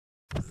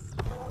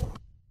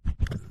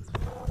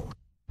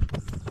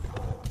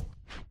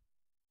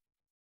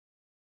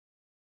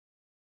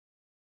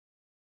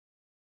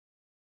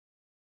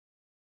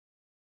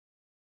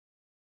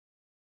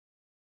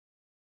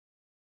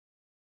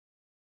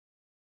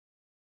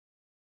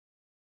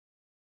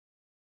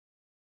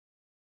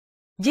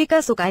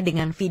Jika suka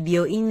dengan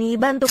video ini,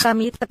 bantu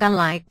kami tekan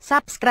like,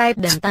 subscribe,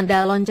 dan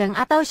tanda lonceng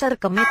atau share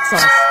ke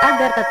medsos,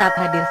 agar tetap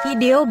hadir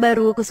video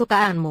baru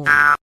kesukaanmu.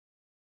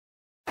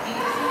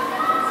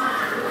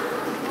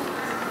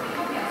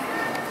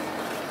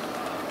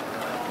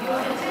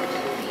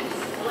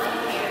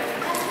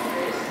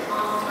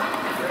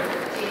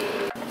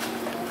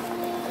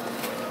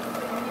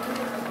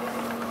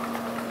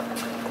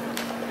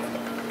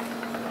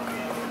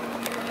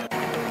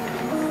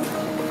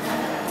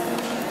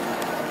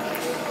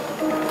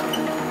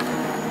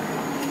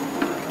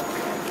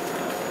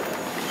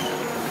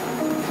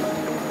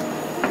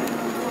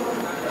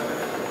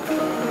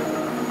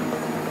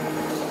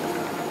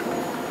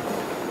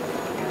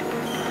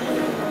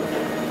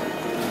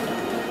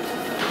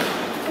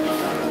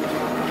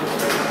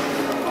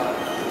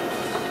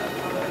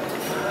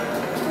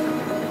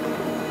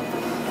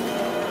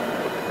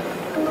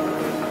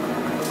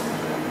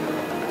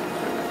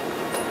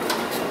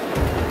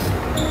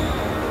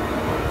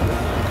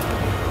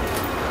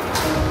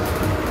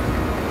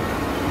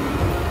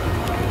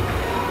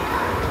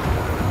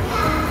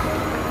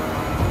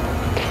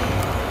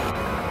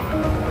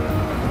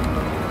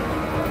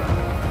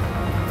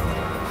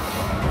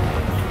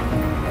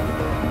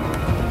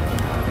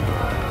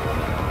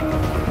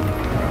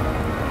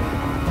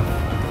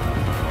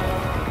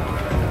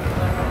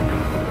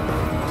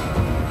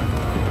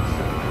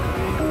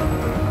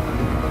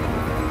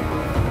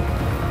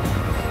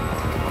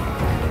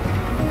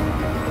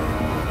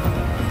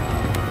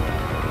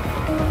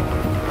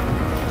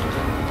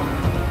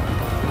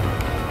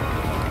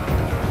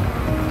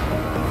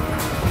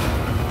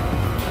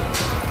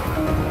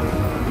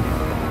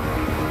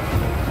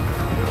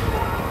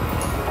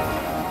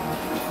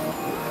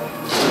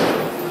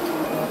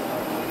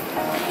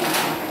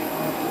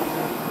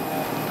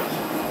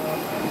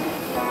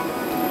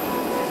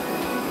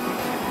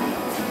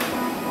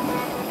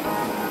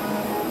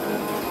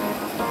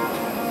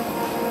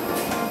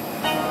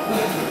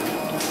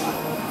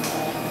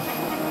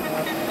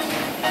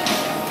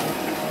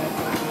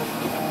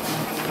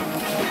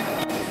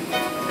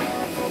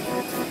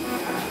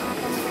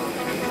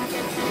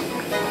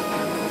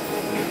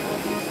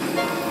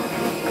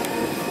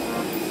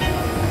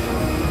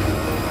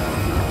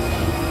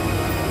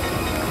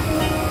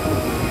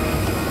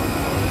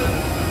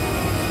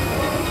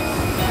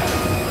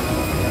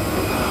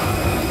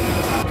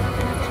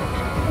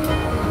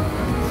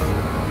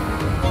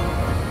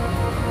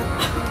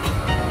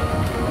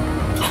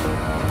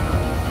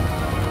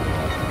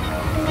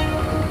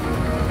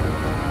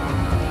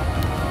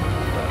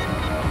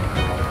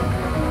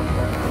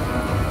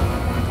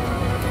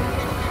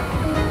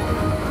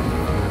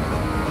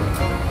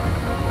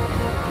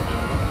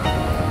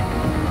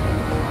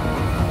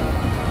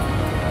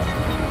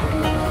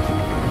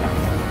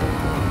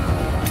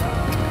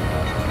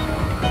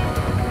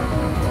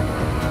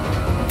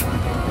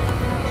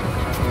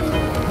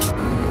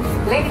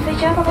 Ladies and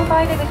gentlemen,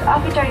 my name is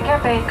Officer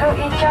Captain. Crew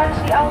in charge,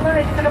 the owner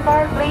ready to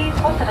depart. Please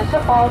fasten the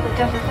seatbelt and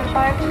just the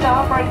to the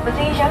upright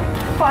position.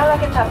 For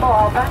unlock and sample,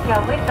 open your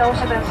windows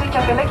and switch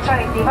off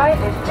electronic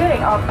devices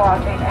during on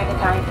board at any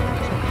time.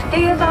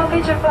 The use of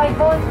feature flight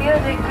mode,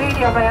 music,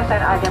 video players,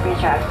 and other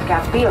features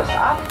can be used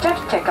after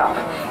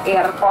takeoff.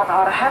 Earphone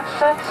or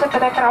headset,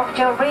 protector of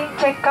jewelry,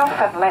 takeoff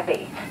and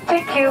landing.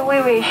 Thank you. We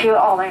wish you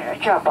all an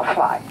enjoyable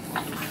flight.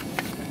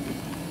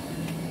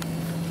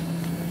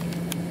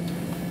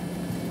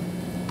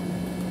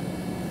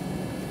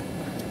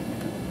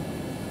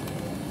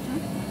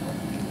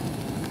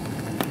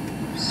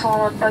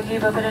 Selamat pagi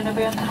Bapak dan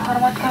Ibu yang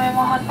terhormat, kami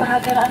mohon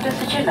perhatian Anda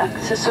sejenak.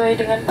 Sesuai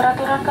dengan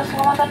peraturan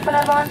keselamatan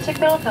penerbangan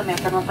sipil, kami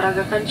akan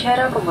memperagakan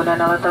cara penggunaan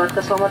alat-alat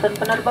keselamatan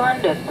penerbangan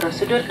dan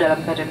prosedur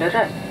dalam keadaan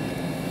darurat.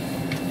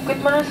 Good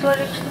morning,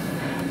 ladies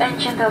and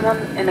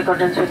gentlemen. In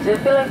accordance with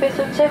civil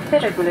aviation safety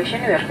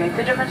regulation, we are going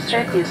to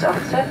demonstrate use of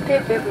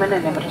safety equipment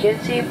and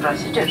emergency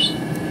procedures.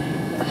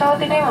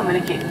 Pesawat ini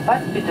memiliki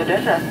 4 pintu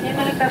darurat yang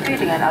dilengkapi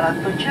dengan alat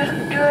peluncur,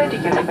 2 di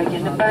kabin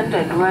bagian depan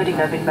dan 2 di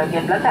kabin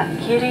bagian belakang,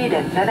 kiri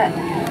dan kanan.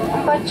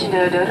 4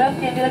 jendela darurat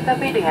yang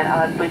dilengkapi dengan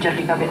alat peluncur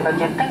di kabin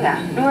bagian tengah,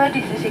 2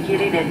 di sisi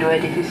kiri dan 2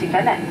 di sisi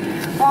kanan.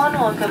 Mohon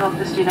luangkan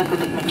waktu sejenak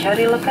untuk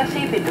mencari lokasi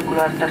pintu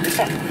keluar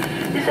terdekat.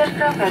 This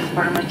aircraft has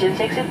 4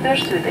 emergency exit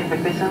doors with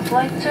evacuation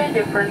lights, 2 in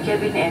the front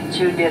cabin and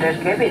 2 in the rear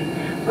cabin,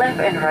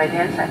 left and right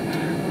hand side.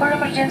 4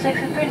 emergency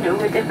exit window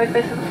with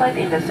evacuation light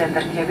in the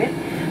center cabin,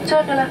 2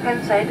 on the left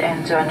hand side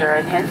and 2 on the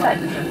right hand side.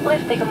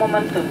 Please take a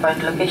moment to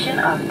find the location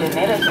of the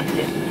nearest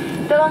exit.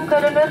 Dalam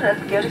keadaan darurat,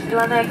 garis di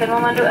lantai akan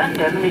memandu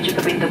Anda menuju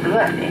ke pintu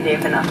keluar. In the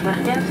event of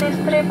emergency,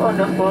 strip on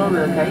the wall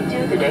will guide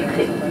you to the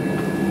exit.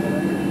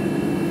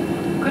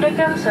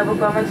 Gunakan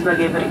sabuk pengaman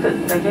sebagai berikut.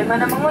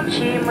 Bagaimana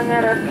mengunci,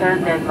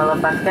 mengeratkan, dan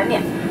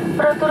melepaskannya.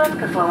 Peraturan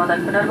keselamatan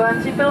penerbangan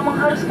sipil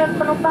mengharuskan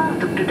penumpang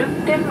untuk duduk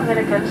dan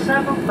mengenakan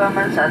sabuk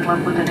pengaman saat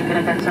lampu dan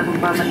dikenakan sabuk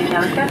pengaman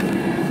dinyalakan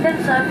dan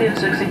saat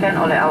diinstruksikan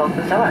oleh awak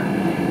pesawat.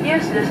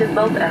 Use the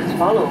seatbelt as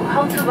follow.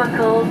 How to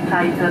buckle,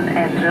 tighten,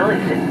 and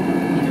release it.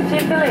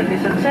 Civil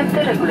aviation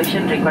safety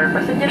regulation require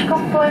passenger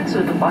compliance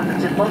with the fasten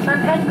seatbelt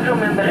sign and crew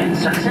member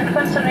instruction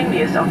concerning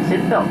the use of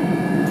seatbelt.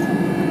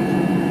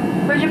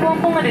 Baju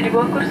pelampung ada di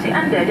bawah kursi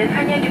Anda dan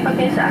hanya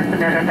dipakai saat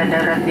pendaratan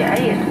darat di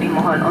air.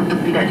 Dimohon untuk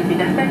tidak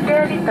dipindahkan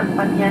dari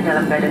tempatnya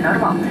dalam keadaan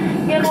normal.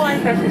 Your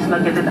life vest is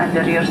located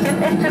under your seat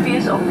and to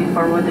be used only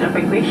for water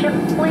evacuation.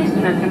 Please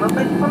do not remove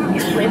it from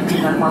its place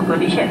in normal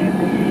condition.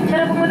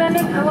 Cara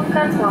penggunaannya,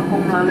 hawakkan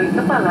pelampung melalui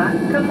kepala,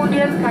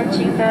 kemudian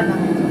kancingkan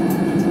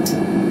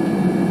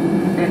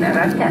dan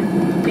eratkan.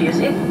 To use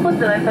it, put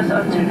the life vest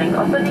on turning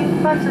opening,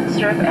 fasten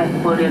strap and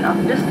pull in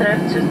off the strap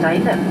to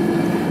tighten.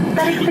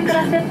 Tarik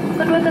sekerasnya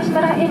kedua tas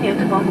merah ini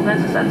untuk pelampungkan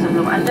sesaat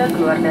sebelum Anda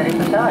keluar dari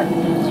pesawat.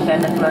 Jika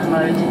Anda keluar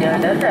melalui jendela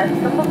darurat,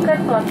 tembukkan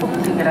pelampung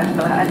segera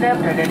setelah Anda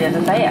berada di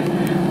atas sayap.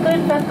 To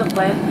invent the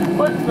plane,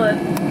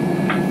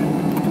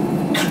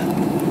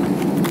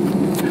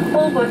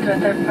 pull both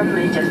rudder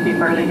firmly just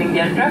before leaving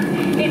the aircraft.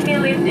 If you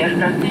leave the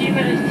aircraft, you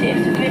may reach the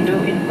exit window,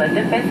 inflate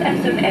the vest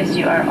as soon as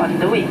you are on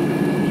the wing.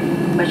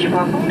 Baju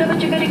pelampung dapat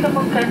juga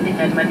digabungkan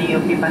dengan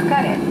meniup pipa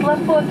karet.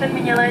 Lampu akan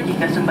menyala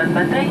jika sumbat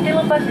baterai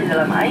dilepas di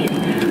dalam air.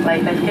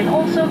 Life vest can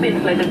also be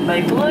inflated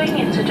by blowing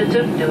into the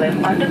tube. The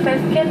lamp on the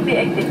vest can be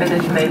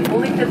activated by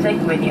pulling the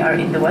tank when you are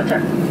in the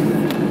water.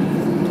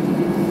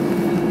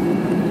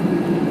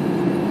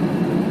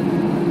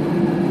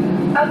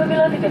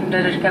 Apabila tekanan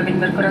udara di kabin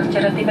berkurang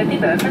secara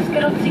tiba-tiba,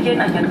 masker oksigen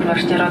akan keluar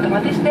secara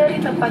otomatis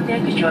dari tempatnya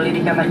kecuali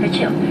di kamar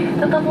kecil.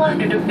 Tetaplah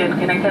duduk dan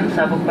kenakan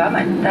sabuk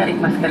pengaman. Tarik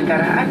masker ke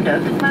arah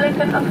Anda untuk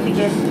mengalirkan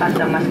oksigen.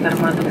 Pasang masker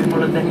menutupi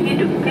mulut dan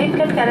hidung.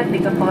 Kaitkan karet di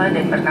kepala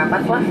dan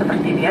bernapaslah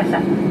seperti biasa.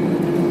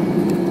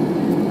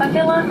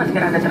 Pakailah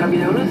masker Anda terlebih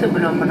dahulu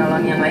sebelum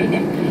menolong yang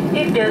lainnya.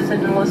 If there is a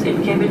sudden loss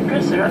in cabin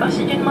pressure,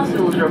 oxygen mask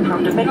will drop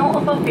from the panel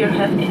above your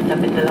head into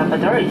the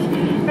lavatories.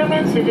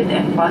 Remain seated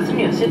and fasten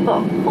your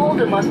seatbelt. Pull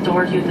the mask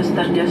toward you to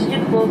start the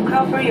oxygen flow.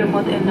 Cover your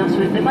mouth and nose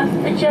with the mask.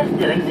 Adjust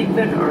the elastic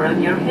band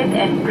around your head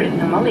and breathe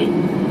normally.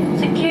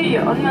 Secure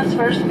your own mask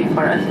first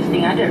before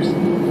assisting others.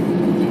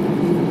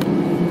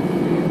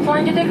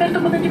 Selanjutnya, kartu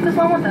petunjuk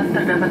keselamatan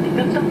terdapat di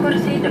kantung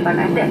kursi depan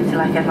Anda.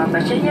 Silahkan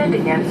membacanya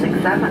dengan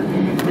seksama.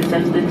 The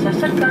safety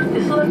instruction card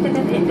is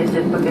located in the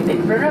seat pocket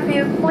in front of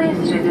you. Please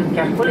read it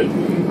carefully.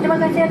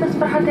 Terima kasih atas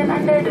perhatian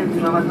Anda dan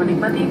selamat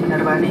menikmati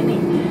penerbangan ini.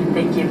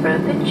 Thank you for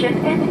your attention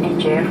and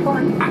enjoy your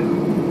flight.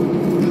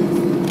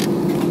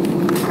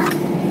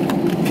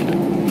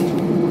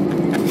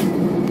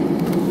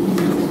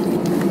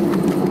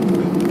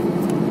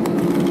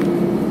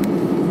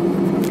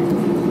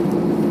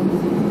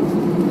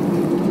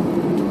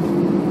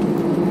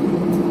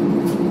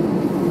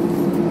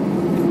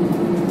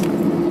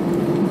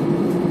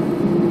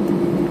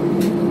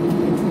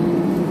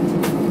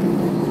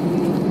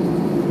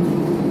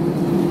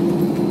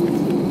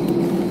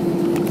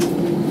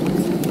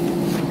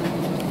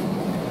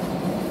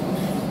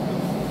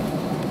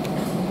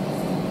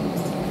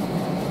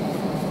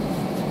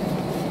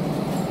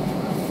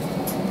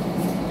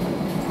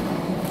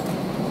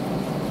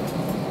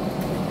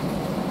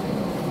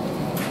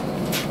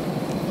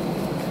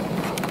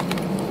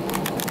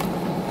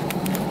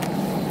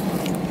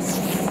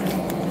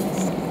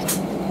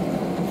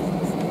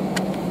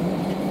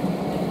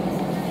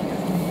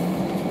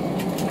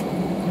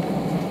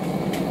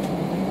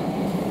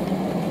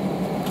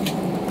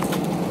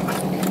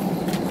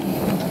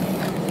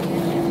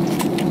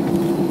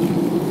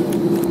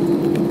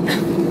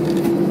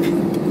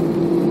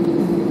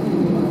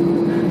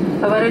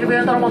 Bapak dan Ibu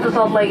yang terhormat,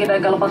 sesaat lagi kita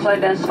akan lepas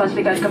line dan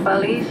pastikan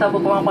kembali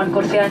sabuk pengaman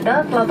kursi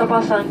Anda telah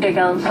terpasang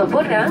dengan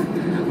sempurna.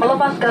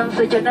 Melepaskan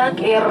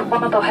sejenak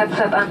earphone atau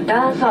headset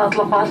Anda saat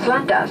lepas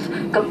landas.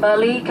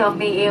 Kembali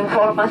kami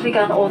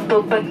informasikan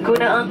untuk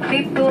penggunaan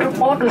fitur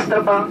modus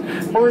terbang,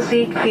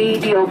 musik,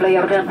 video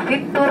player, dan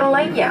fitur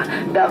lainnya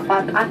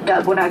dapat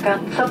Anda gunakan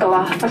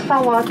setelah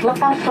pesawat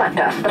lepas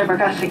landas. Terima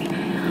kasih.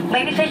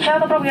 Ladies and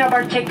gentlemen, we are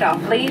about to take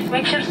off. Please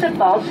make sure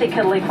seatbelts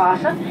securely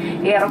fastened,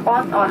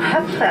 earphone or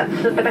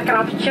headsets to the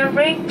background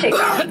during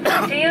takeoff.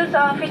 To use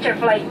feature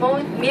flight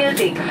mode,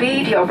 music,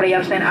 video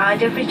players, and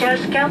other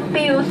features can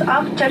be used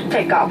after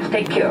takeoff.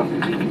 Thank you.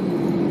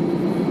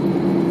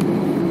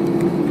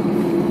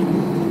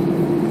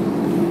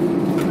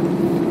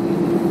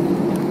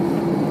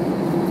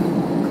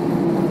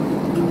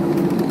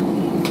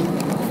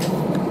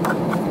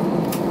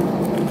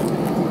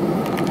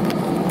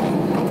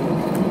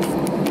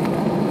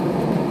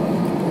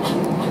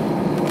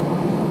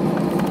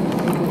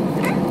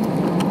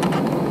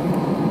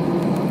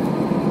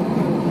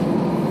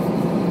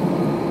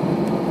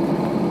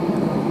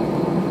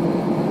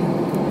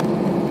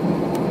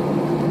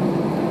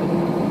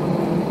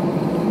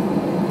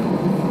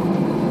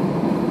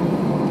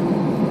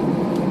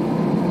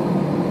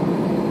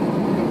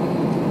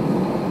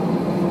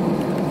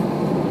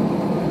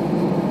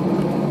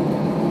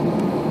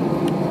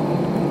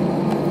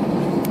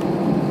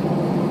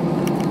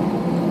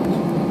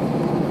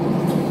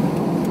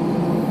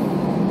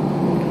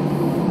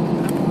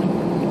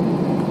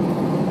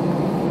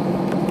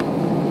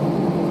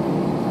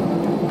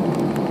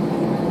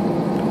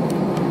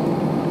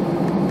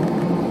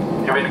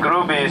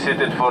 Crew be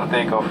seated for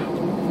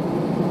takeoff.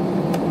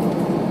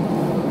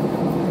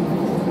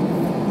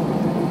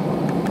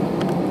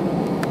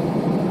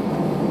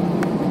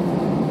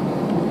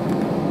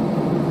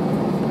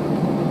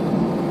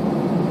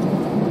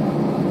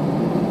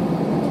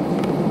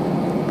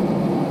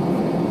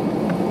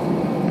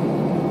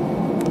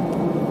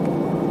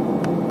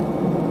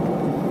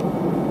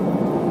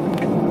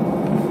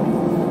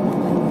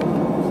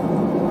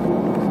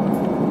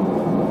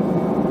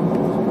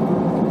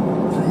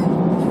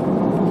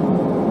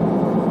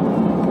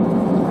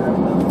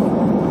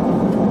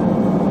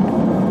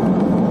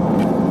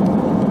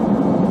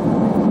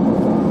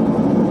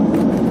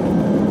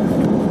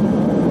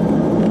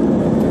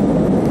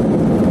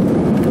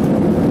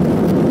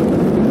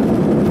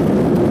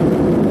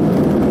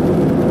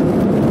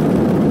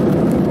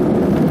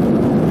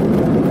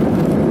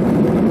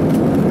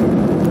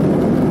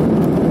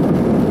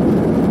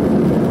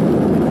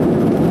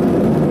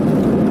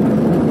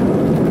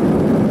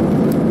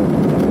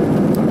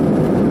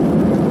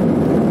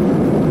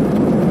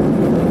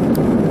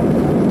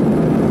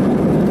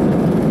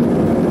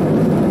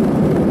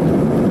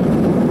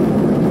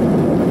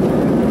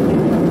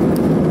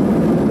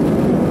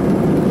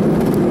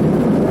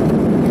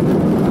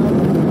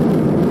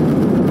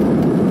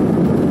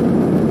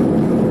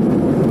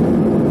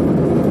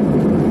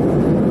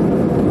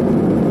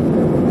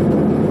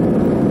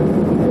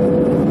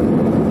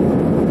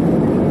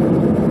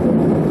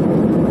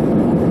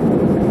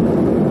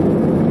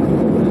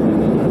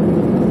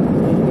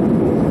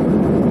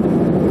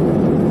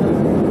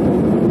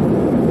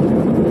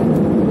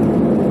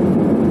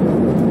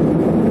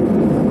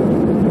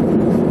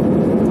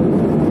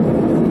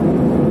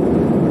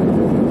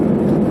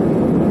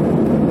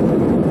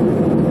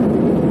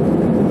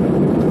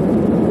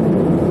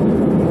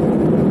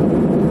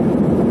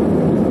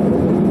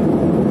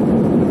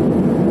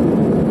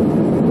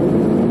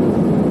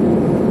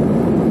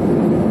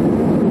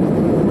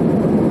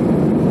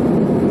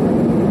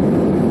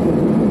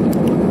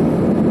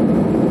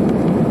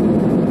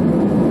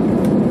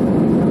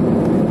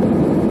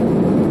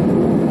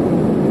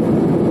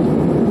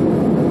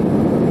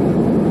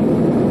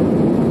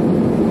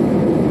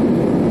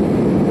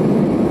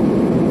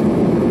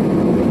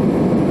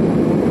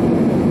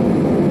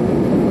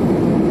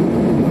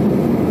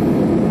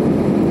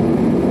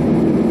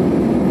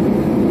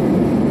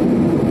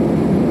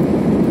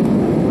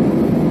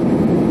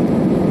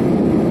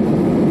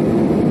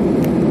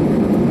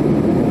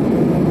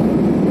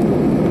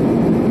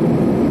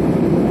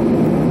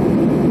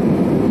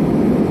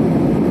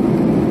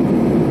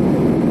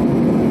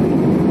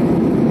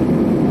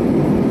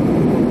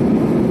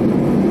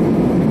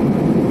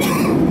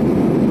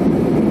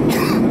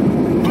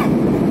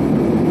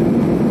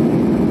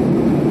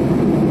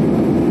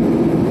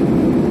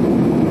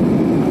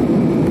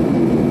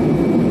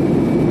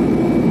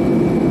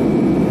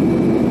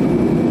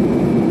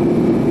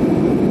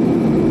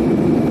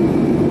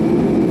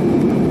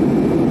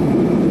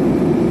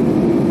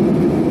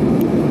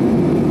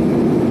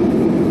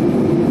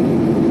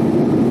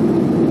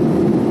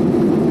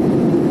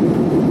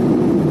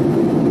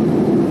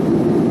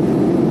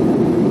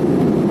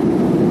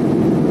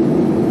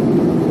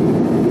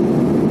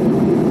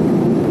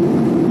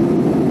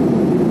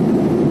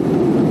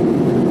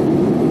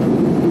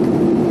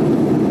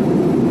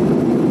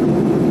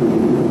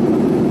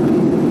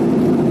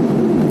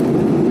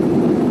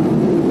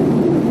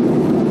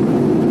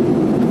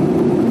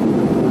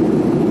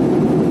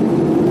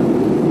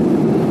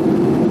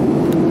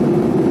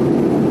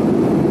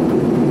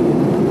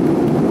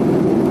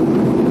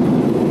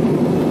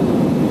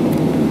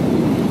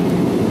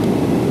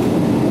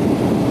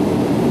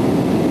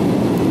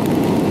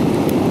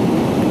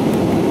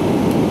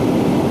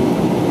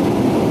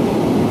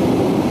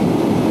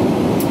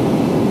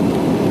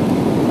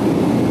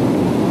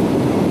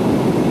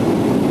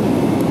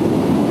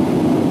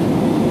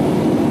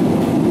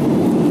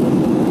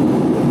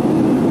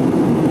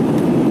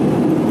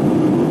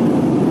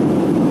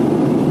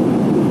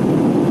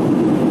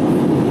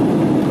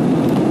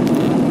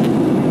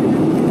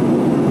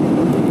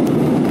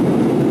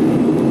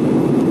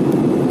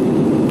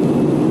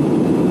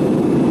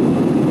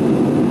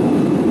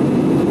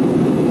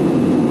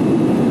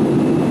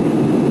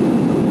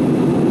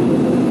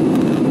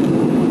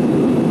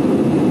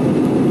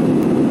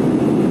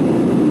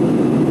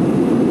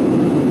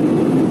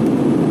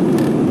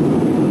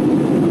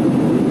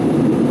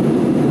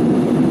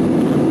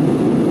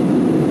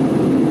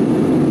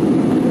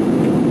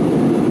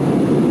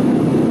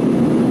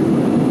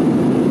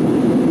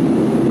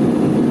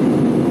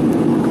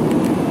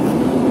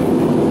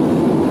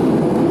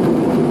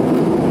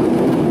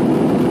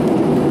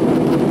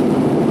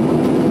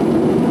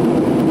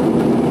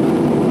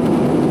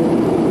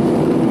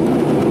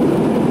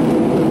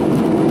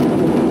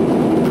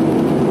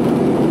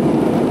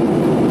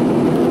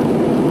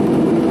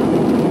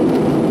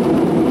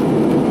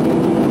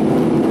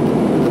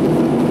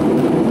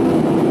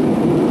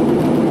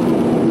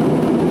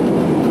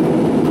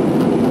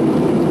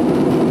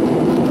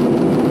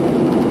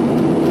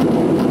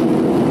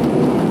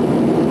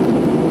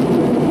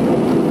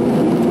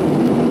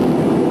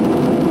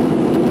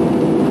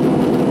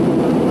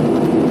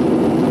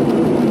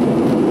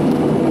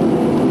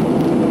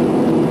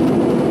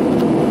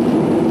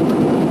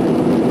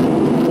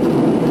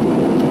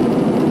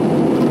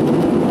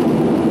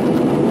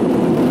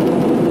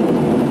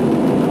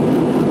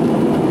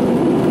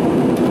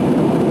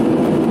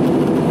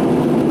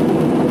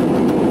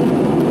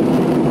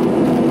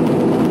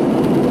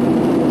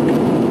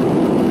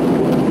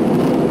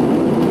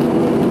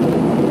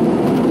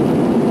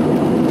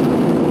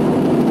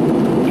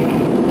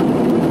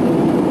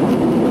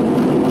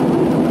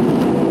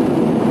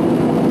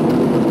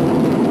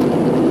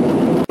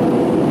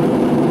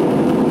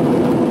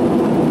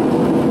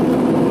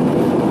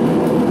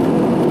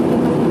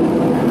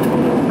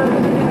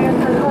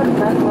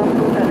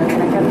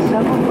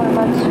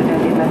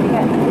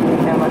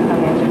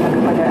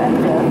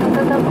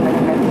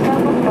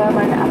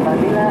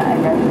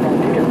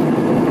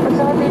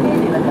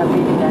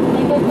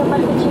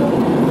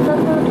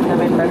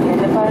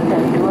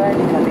 dan 2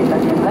 di kabin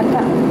bagian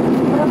belakang.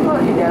 Merokok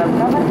di dalam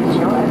kamar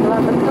kecil adalah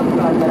bentuk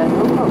pelanggaran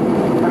hukum.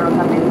 Perlu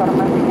kami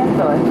informasikan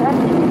bahwa saat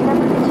ini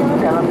kamar kecil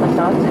dalam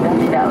pesawat sudah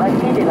tidak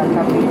lagi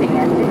dilengkapi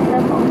dengan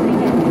sistem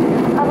oksigen.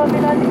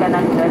 Apabila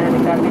tekanan udara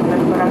di kabin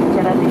berkurang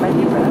secara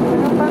tiba-tiba,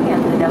 penumpang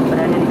yang sedang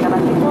berada di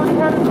kamar kecil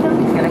diharuskan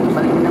segera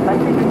kembali ke tempat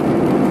duduk,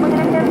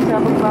 menggunakan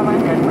sabuk pengaman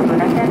dan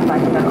menggunakan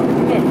masker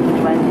oksigen.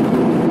 Terima kasih.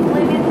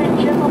 Ladies and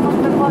gentlemen,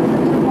 the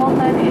closest support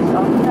line is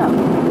on now,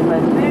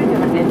 but we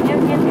recommend that you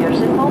get your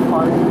seatbelt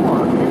policy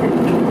more fitted.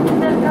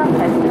 The aircraft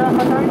has still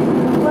authority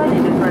to fly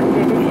in the first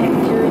cabin and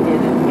 2 in the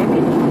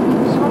cabin.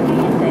 Smoking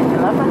inside the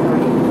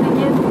lavatory is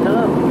against the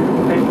law.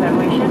 For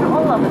information,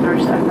 all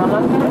lavatories are no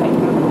longer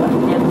equipped with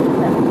oxygen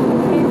system.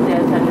 If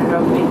there's a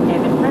drop in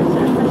cabin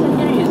pressure,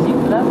 passenger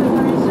using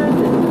lavatory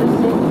sources to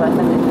save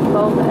button is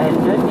involved and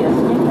don't use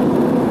sniffers.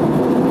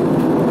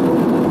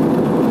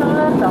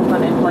 Cellular,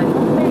 telephone, and flight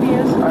mode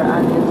radios are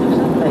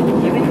unrestricted by the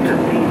cabin crew.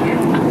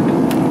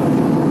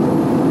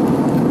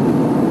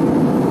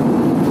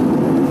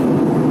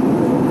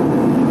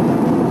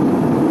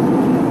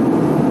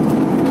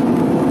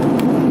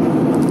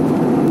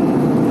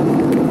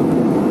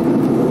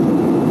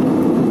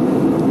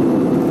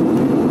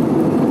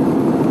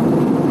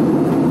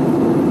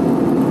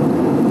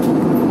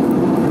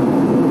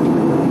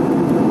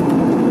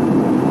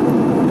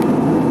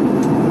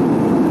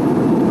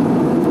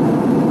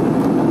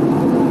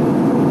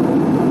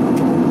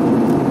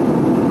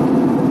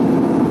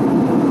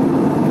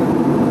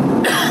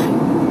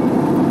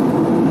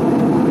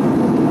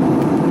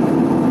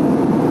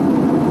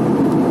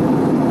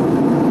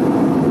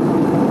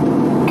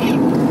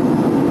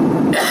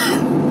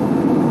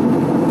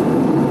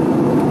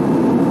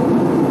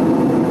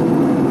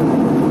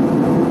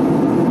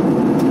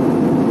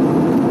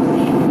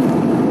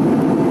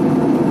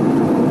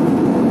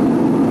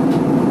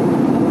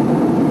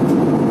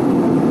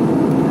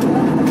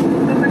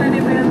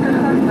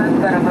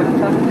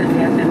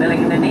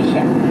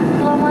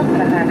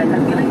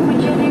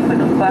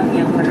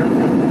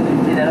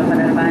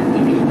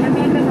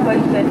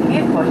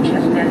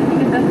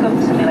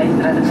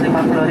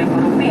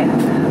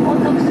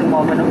 Untuk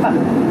semua penumpang,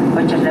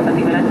 voucher dapat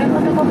digunakan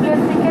untuk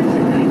pembelian tiket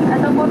CITILINK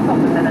ataupun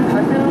pemesanan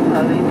hotel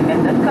melalui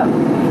tiket.com.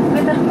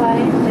 Better fly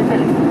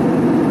CITILINK.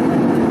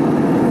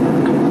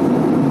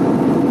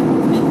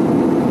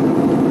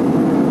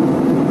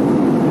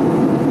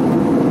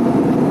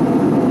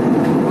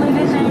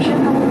 Ladies and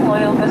gentlemen,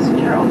 loyal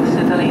passenger of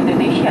CITILINK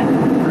Indonesia,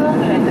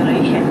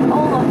 congratulations,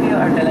 all of you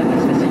are the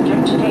luckiest passenger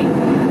today.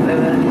 We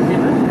will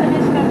distribute a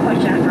discount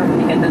voucher from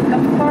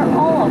ticket.com for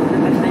all of the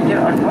passenger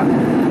on board,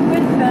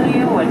 with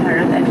value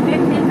 150,000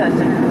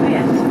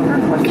 rupiah per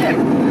voucher.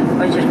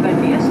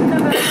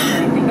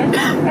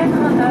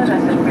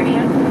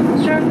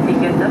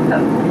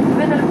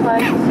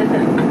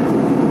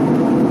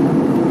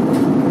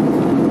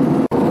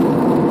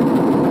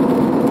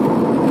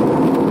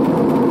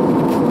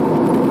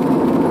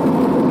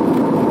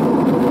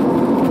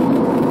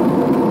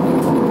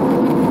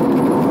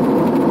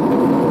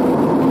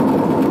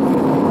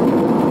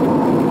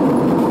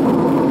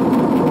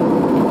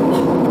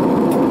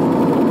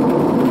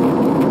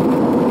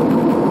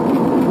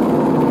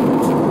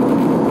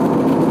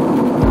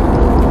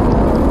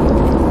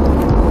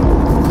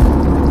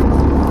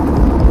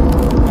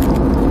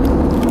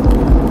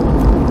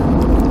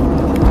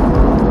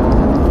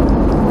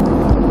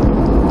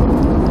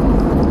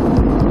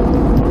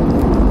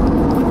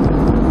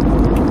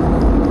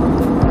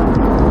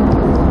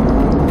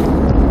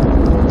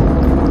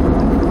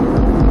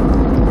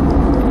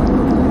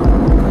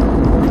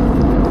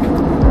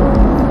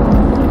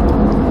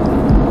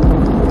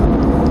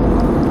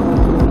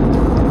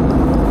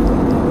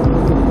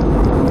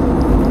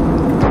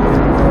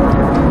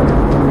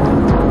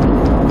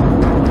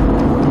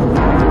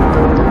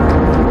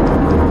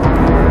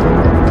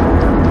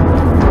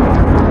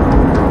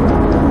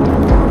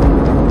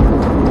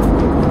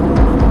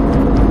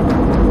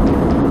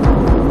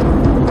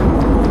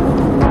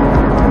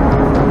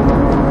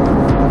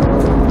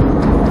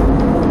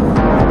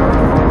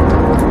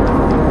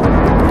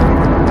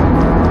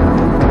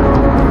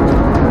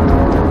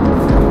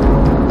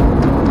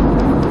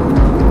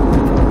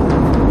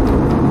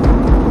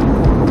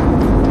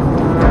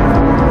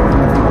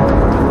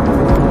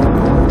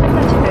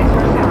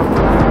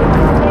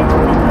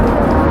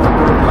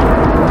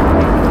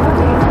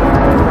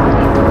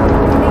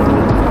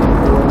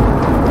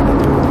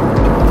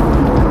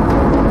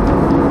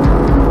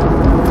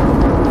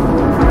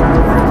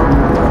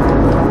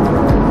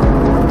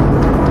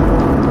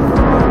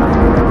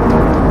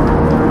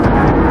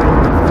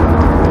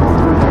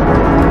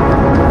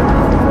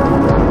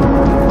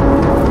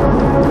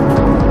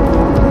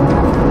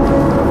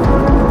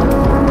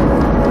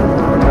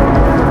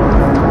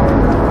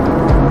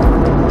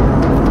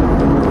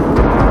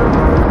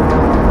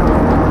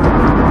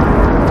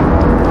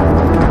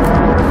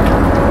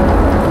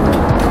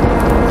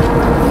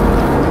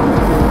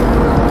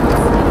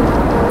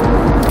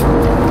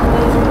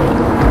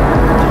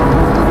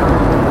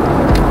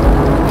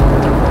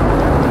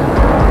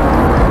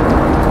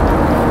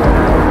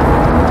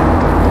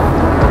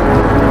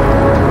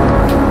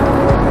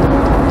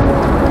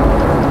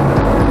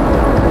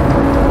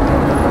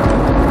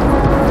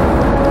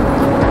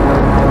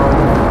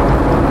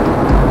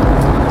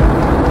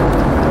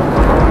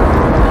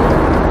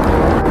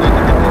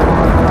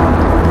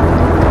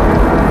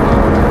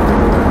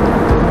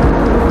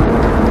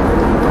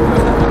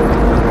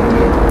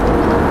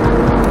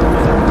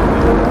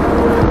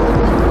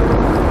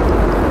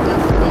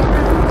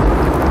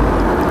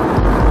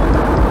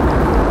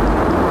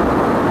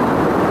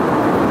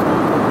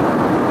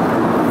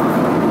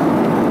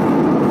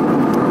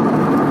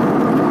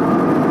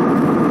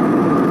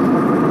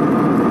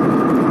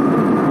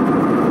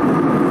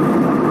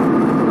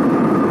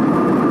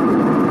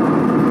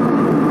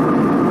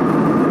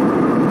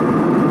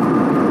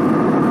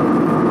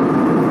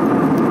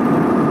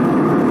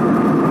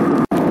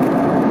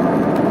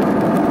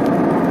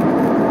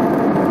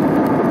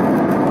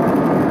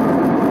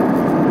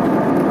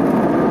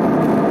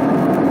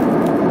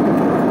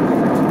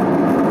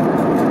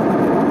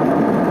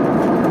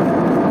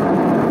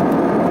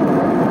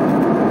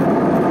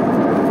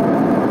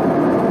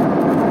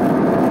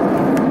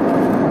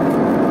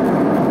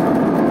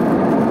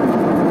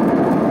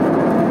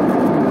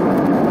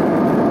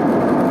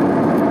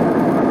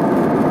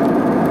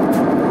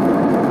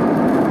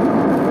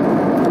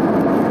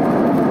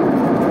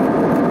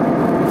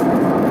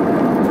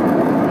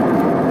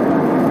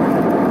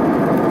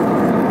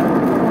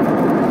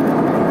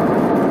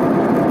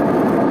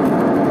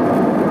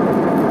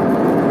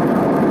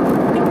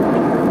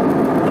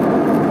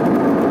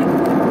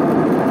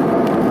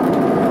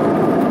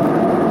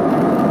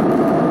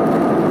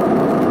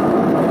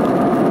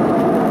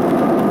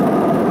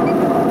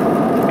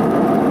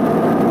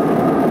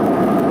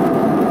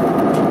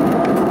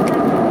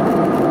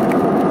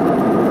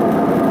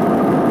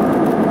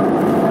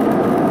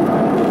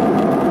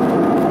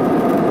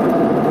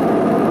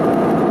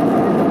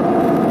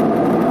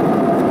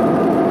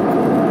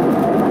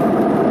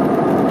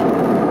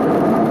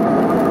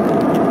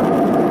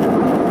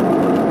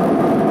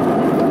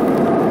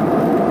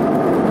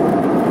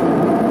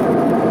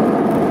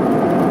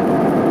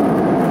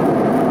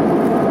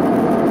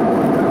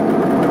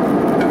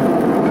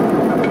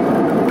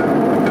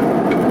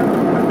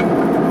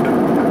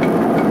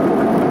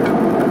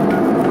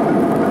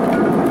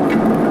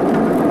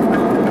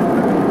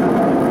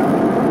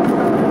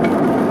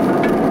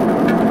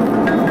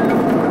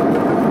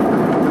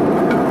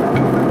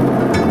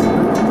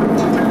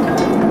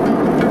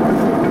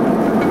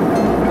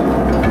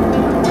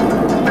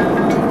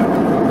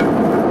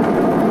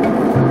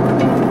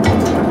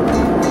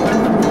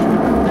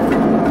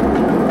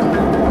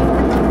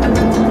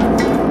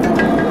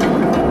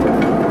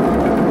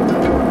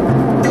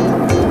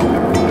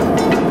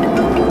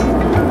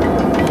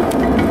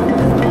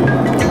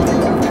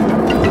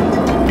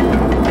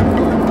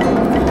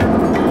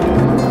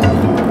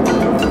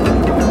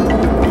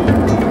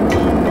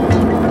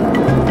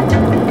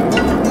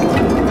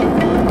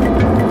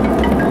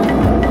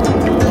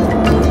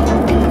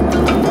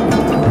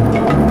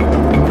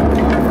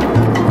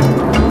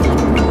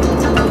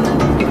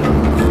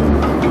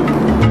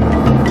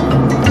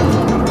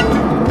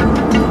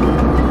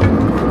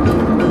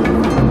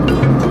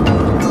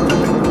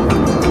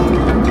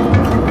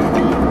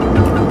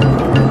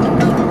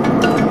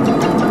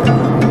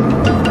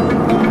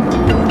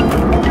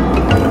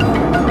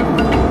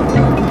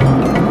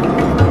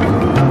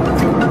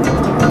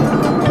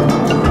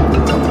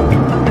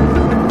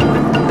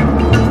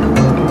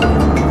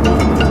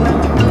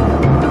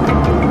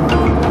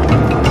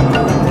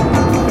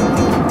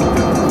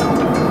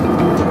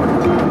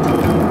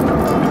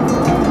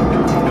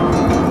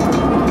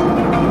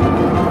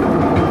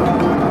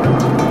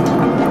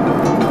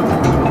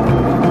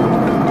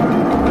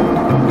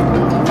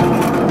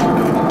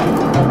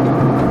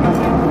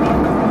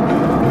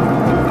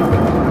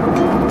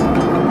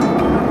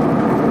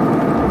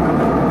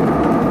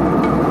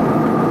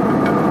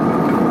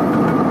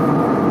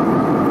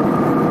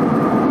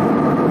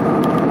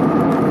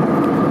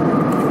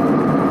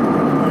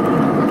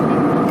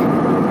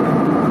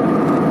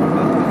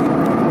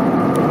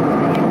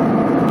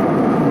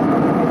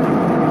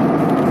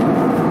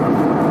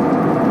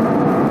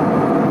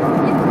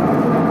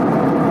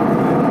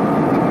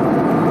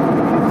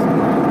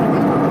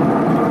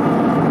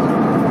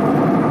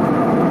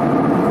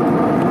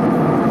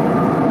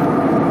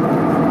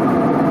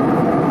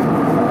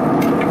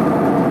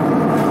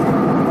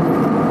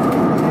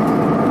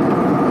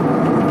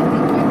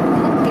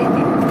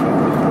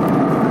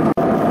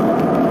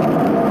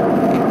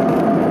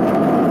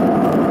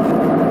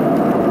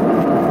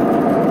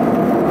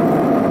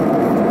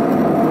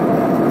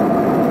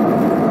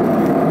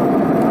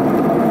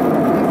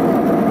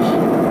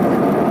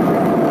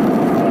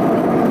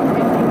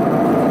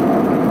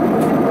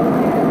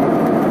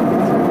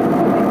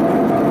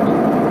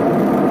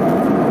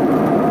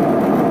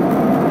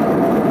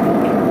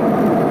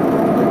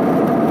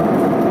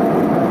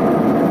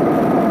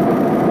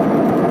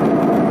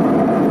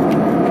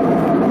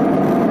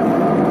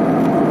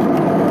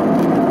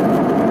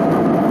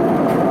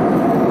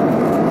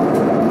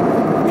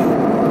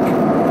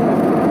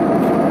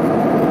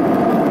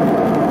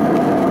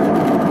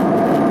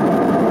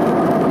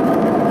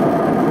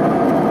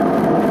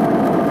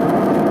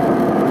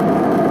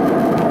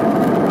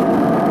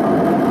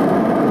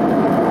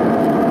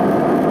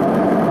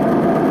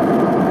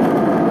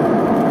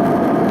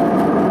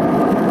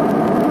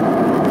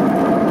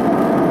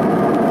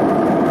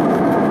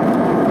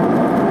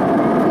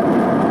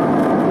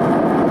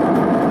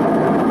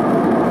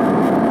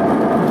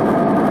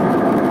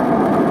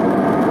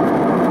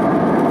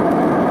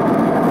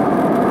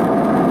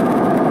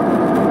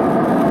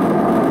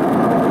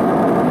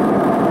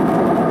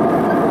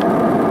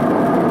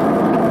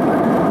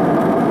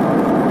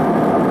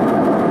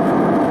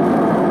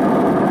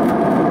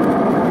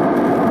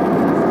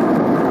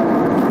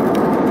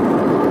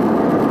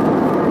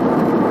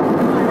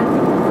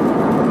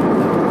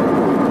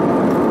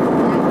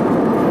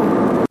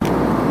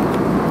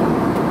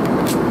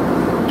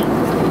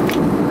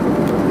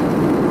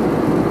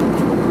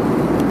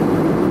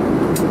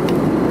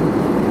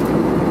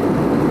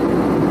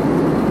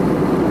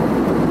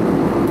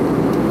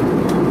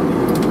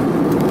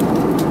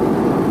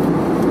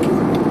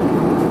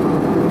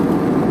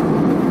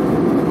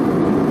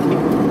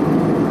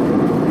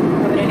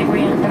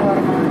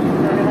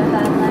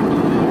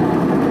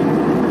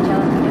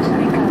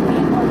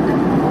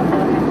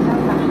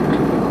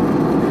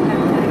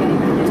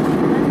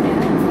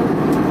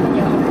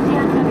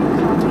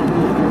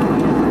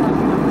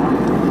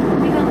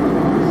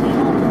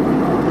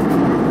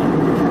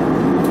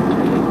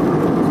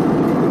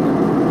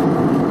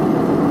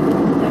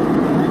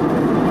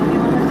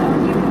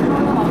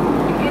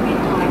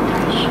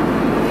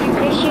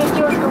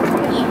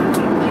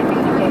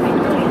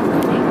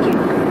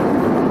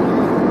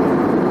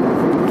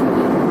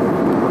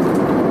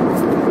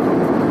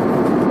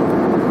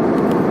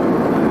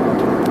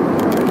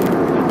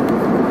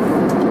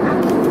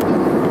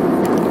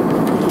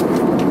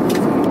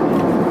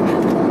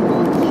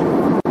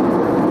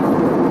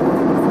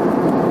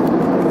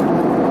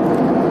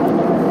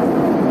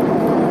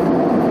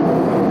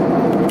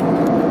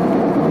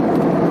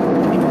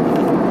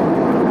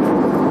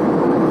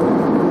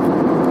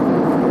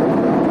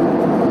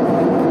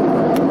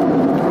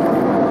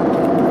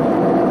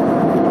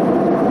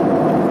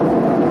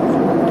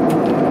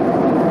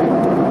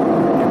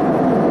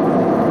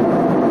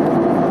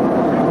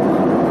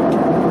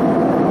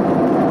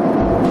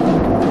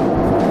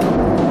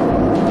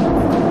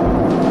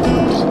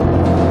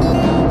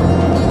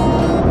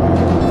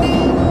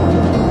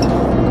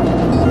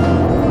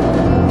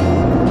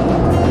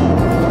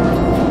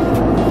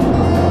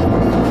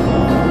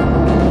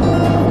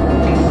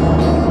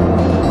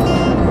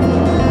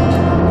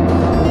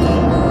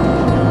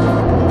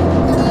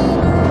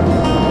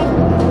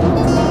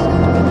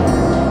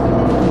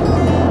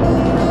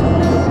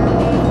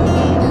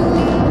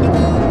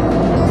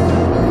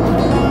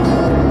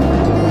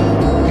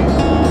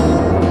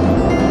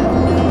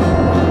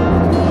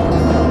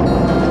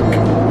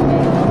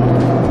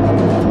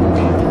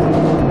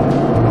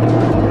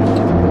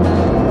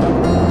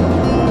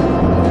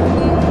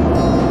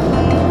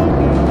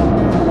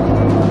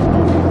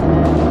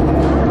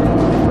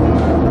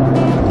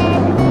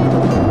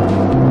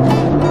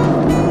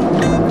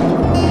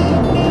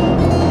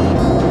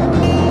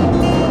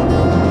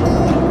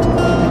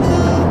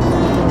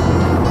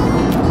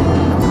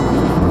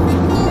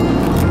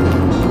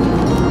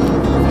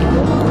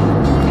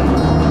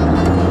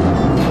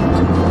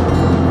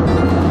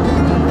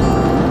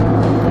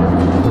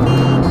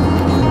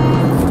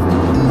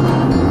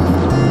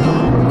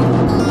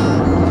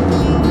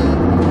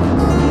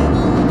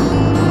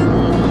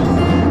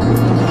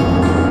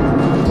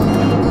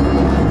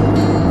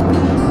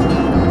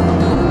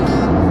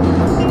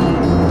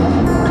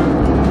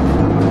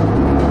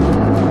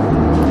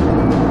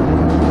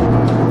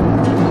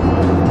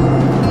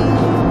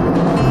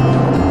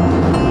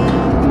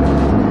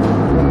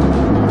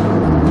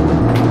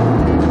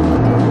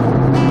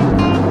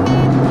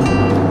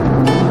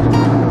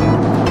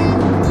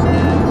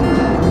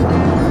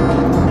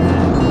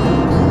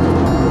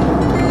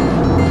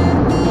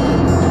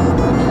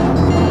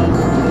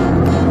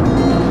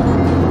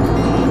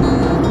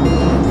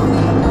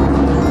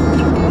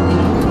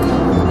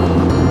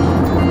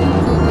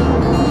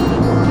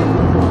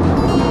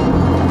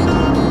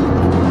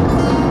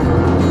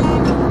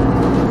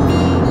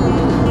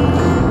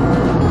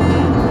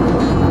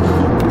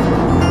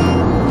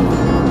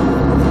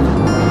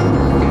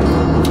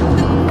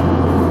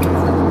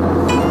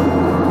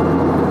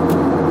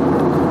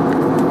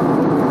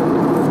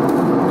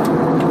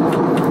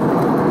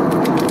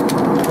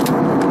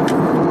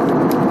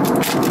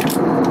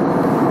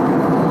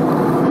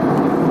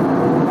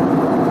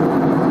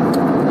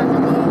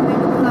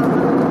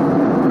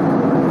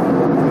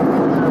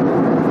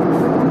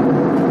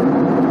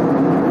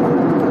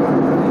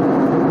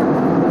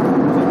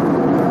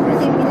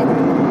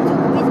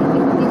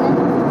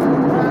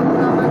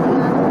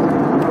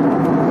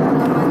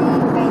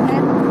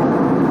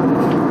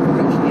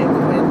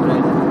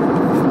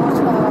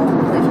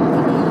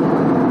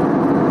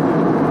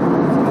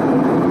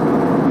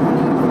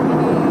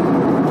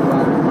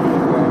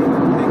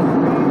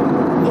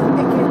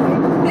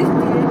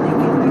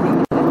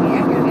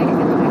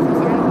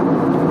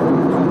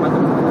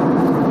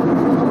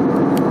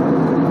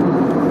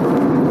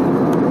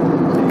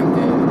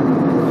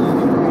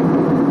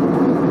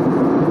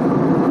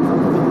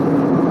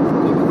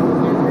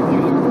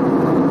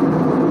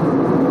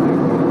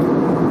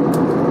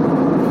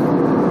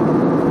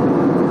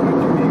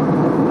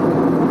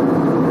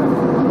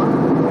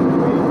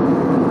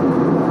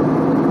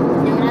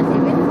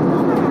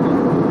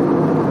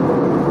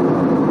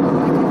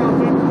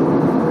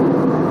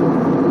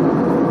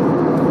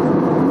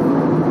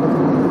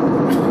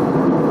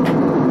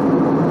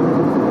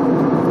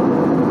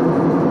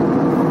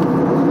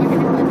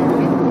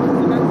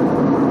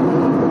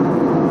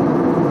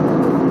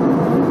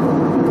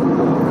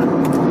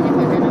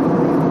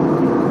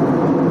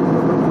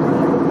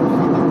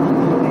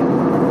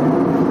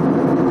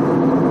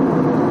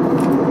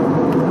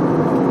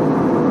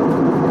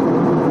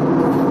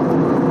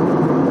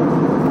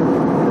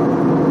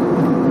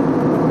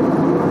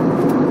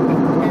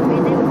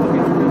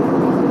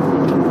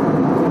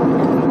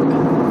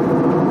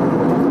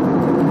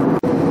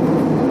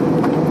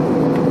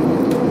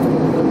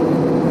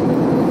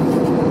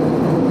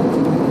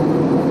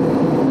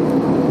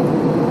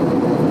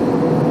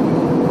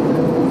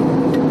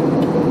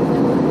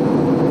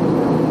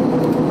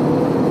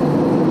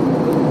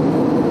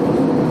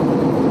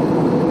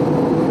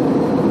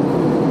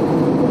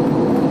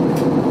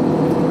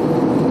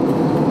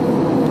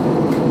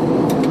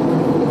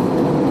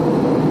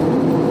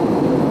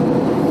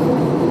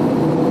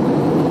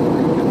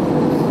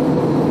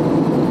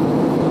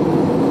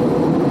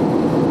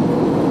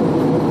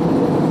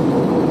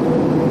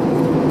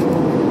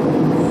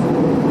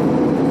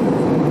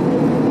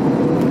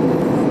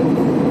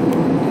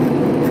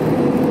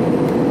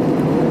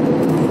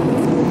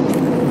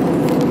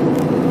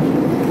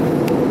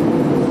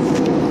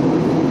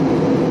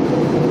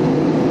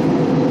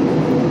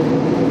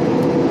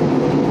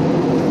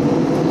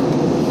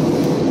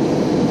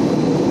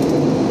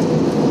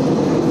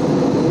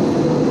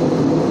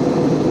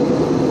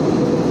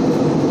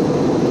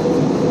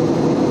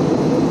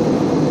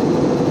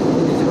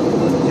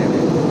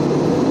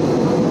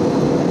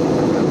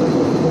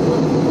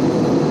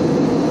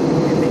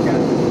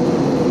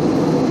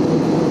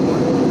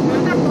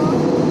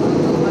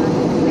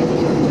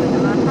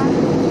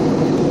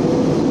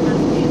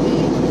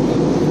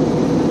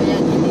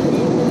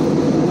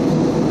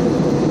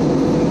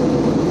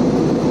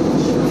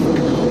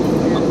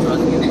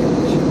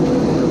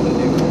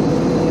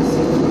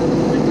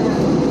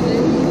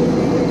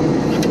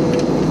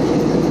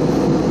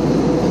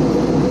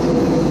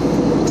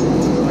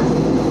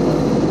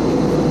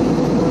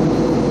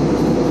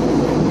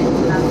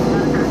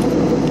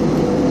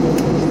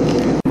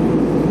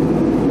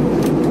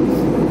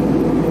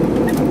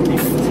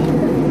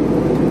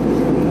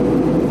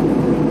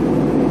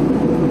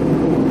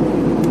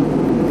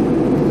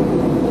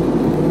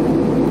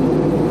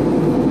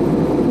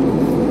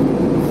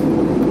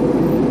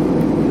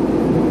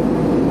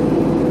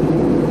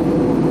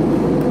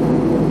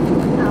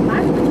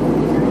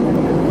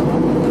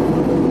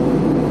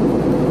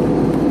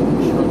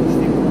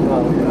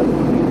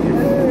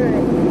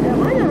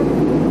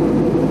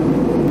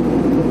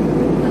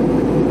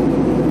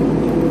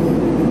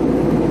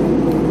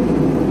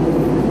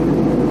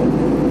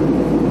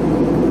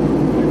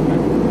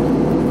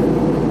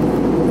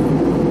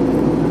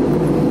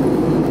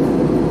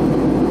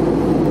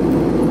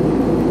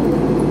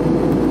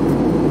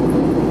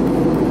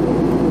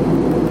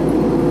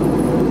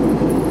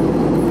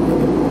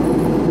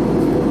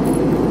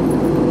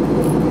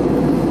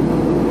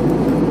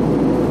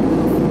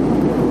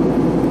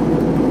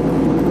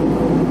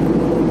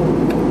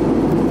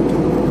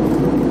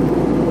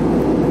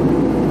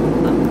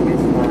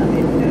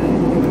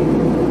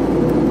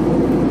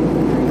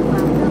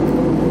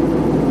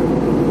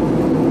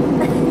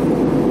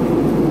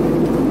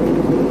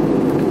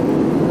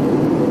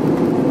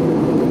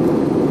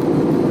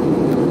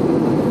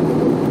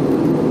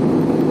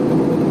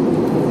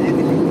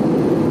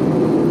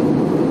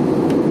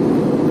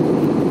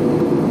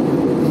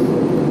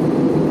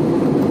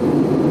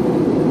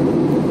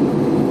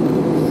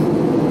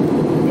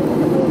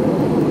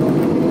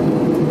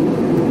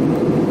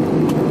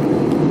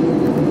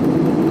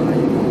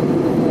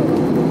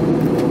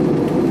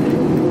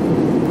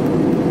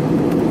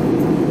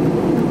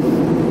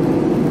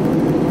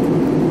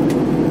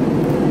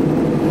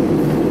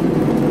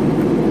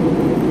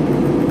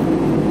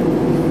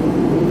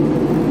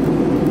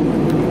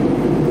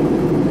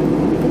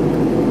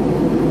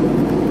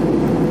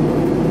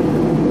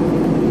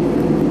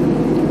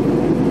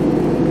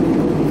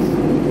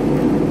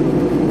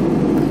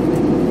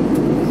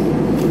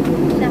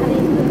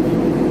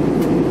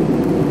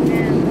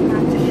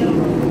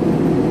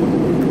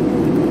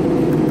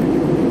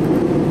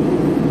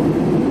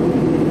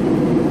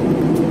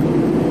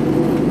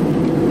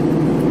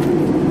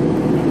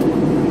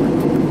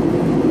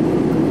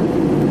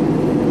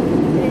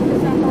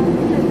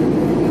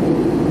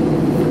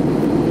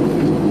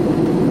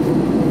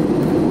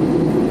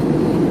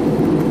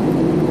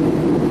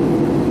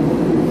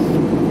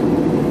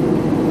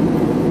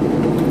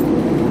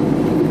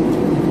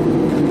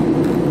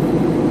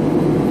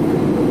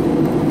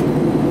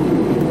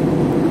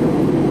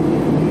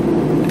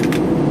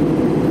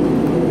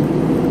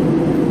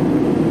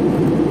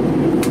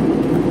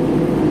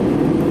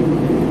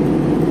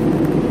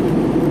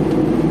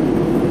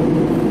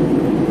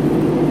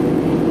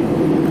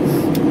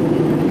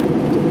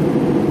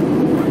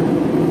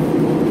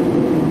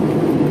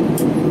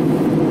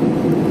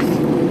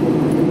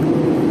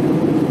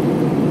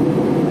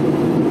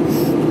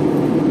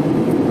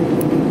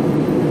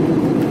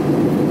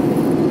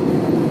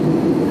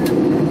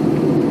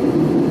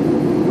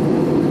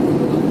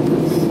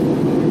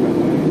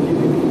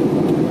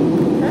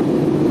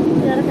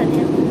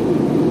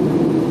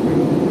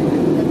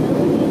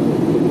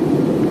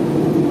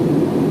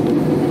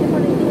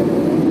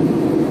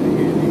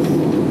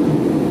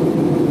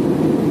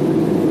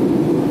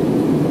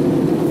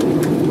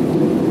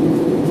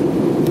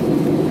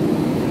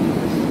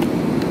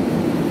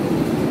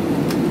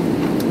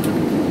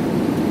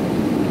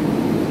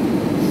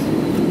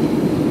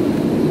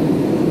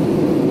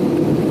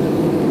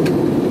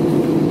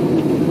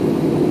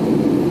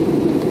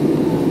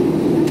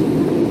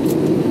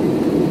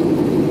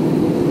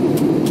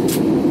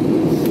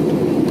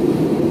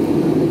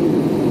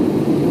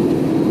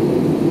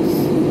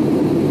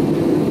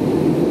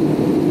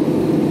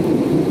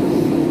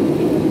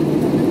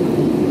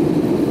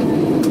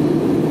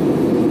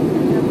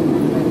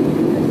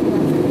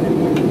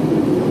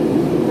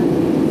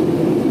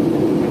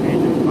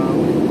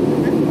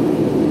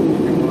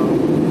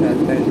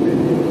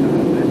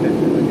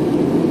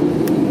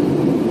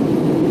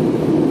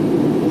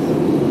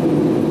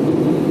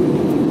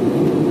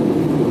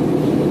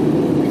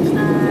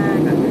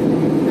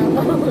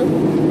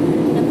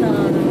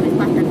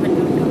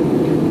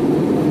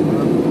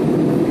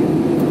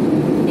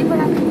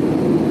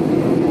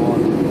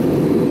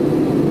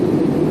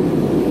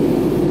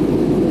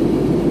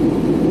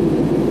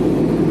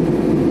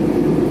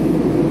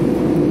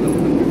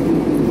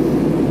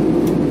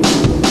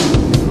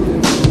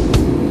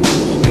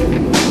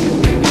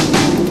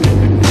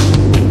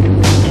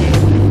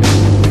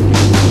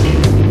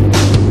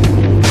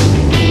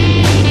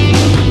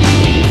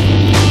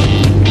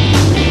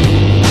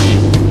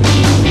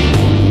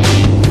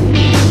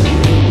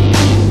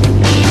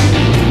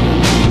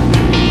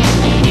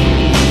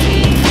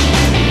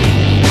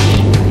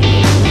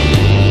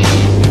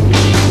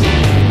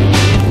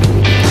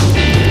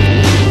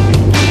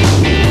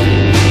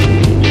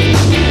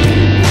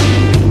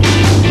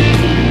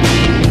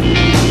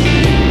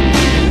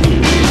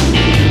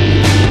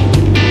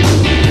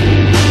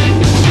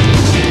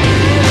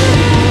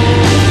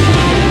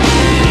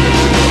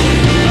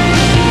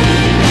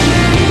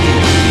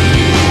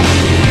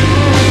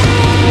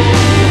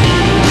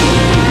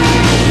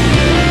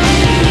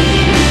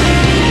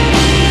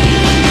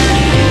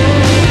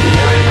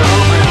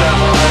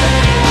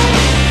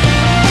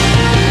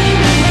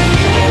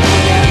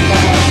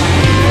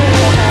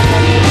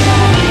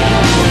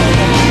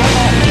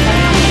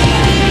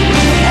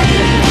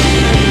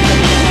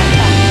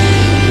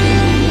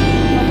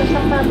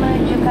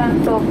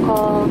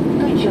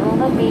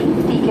 kurang lebih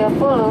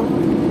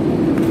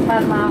 35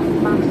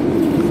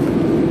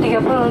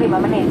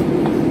 menit.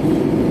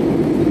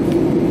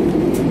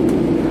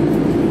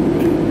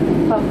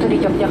 Waktu di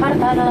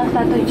Yogyakarta adalah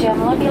 1 jam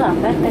lebih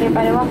lambat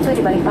daripada waktu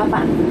di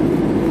Balikpapan.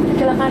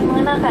 Silakan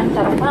mengenakan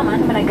sarung aman,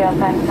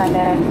 menegakkan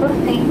sandaran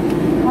kursi,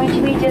 mengunci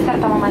meja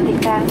serta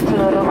mematikan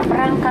seluruh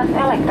perangkat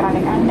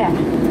elektronik Anda.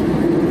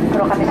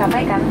 Perlu kami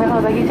sampaikan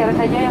bahwa bagi siapa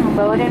saja yang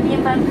membawa dan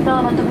menyimpan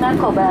dalam bentuk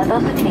narkoba atau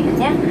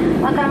sejenisnya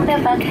akan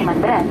mendapat hukuman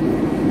berat.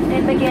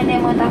 Dan bagi Anda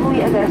yang mengetahui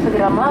agar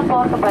segera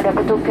melapor kepada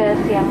petugas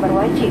yang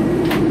berwajib.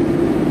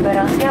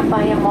 Barang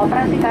siapa yang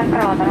mengoperasikan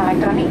peralatan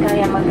elektronika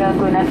yang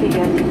mengganggu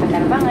navigasi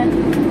penerbangan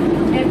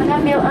dan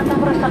mengambil atau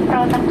merusak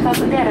peralatan pesawat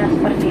udara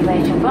seperti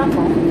baju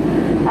pelampung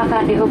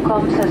akan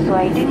dihukum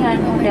sesuai dengan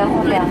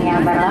undang-undang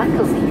yang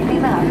berlaku.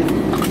 Terima kasih.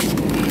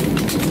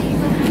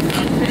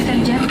 Ladies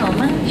and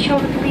gentlemen,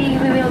 shortly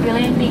we will be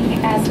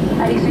landing at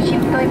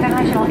Sucipto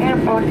International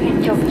Airport in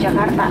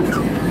Yogyakarta.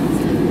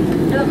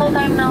 The local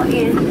time now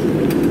is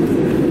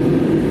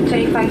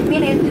 25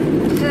 minutes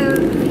to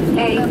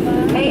 8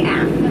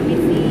 a.m.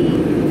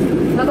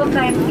 Local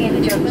time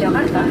in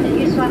Yogyakarta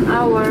is 1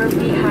 hour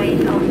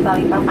behind of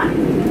Balikpapan.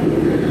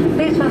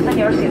 Please fasten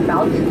your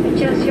seatbelt,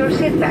 adjust your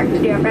seat back to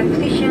the upright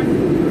position,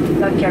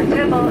 lock your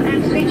table,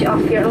 and switch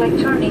off your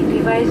electronic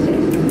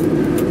devices.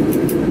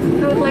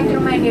 I would like to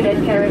remind you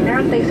that carrying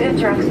narcotics and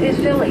drugs is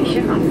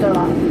violation of the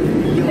law.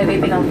 Heavy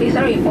penalties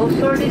are imposed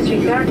for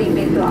disregarding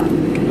this law.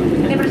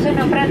 Any person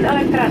who operates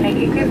electronic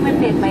equipment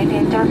that might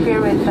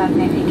interfere with flight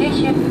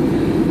navigation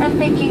and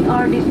taking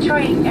or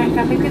destroying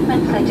aircraft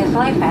equipment such as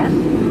life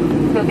vests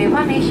will be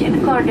punished in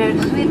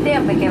accordance with the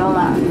applicable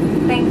law.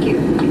 Thank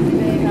you.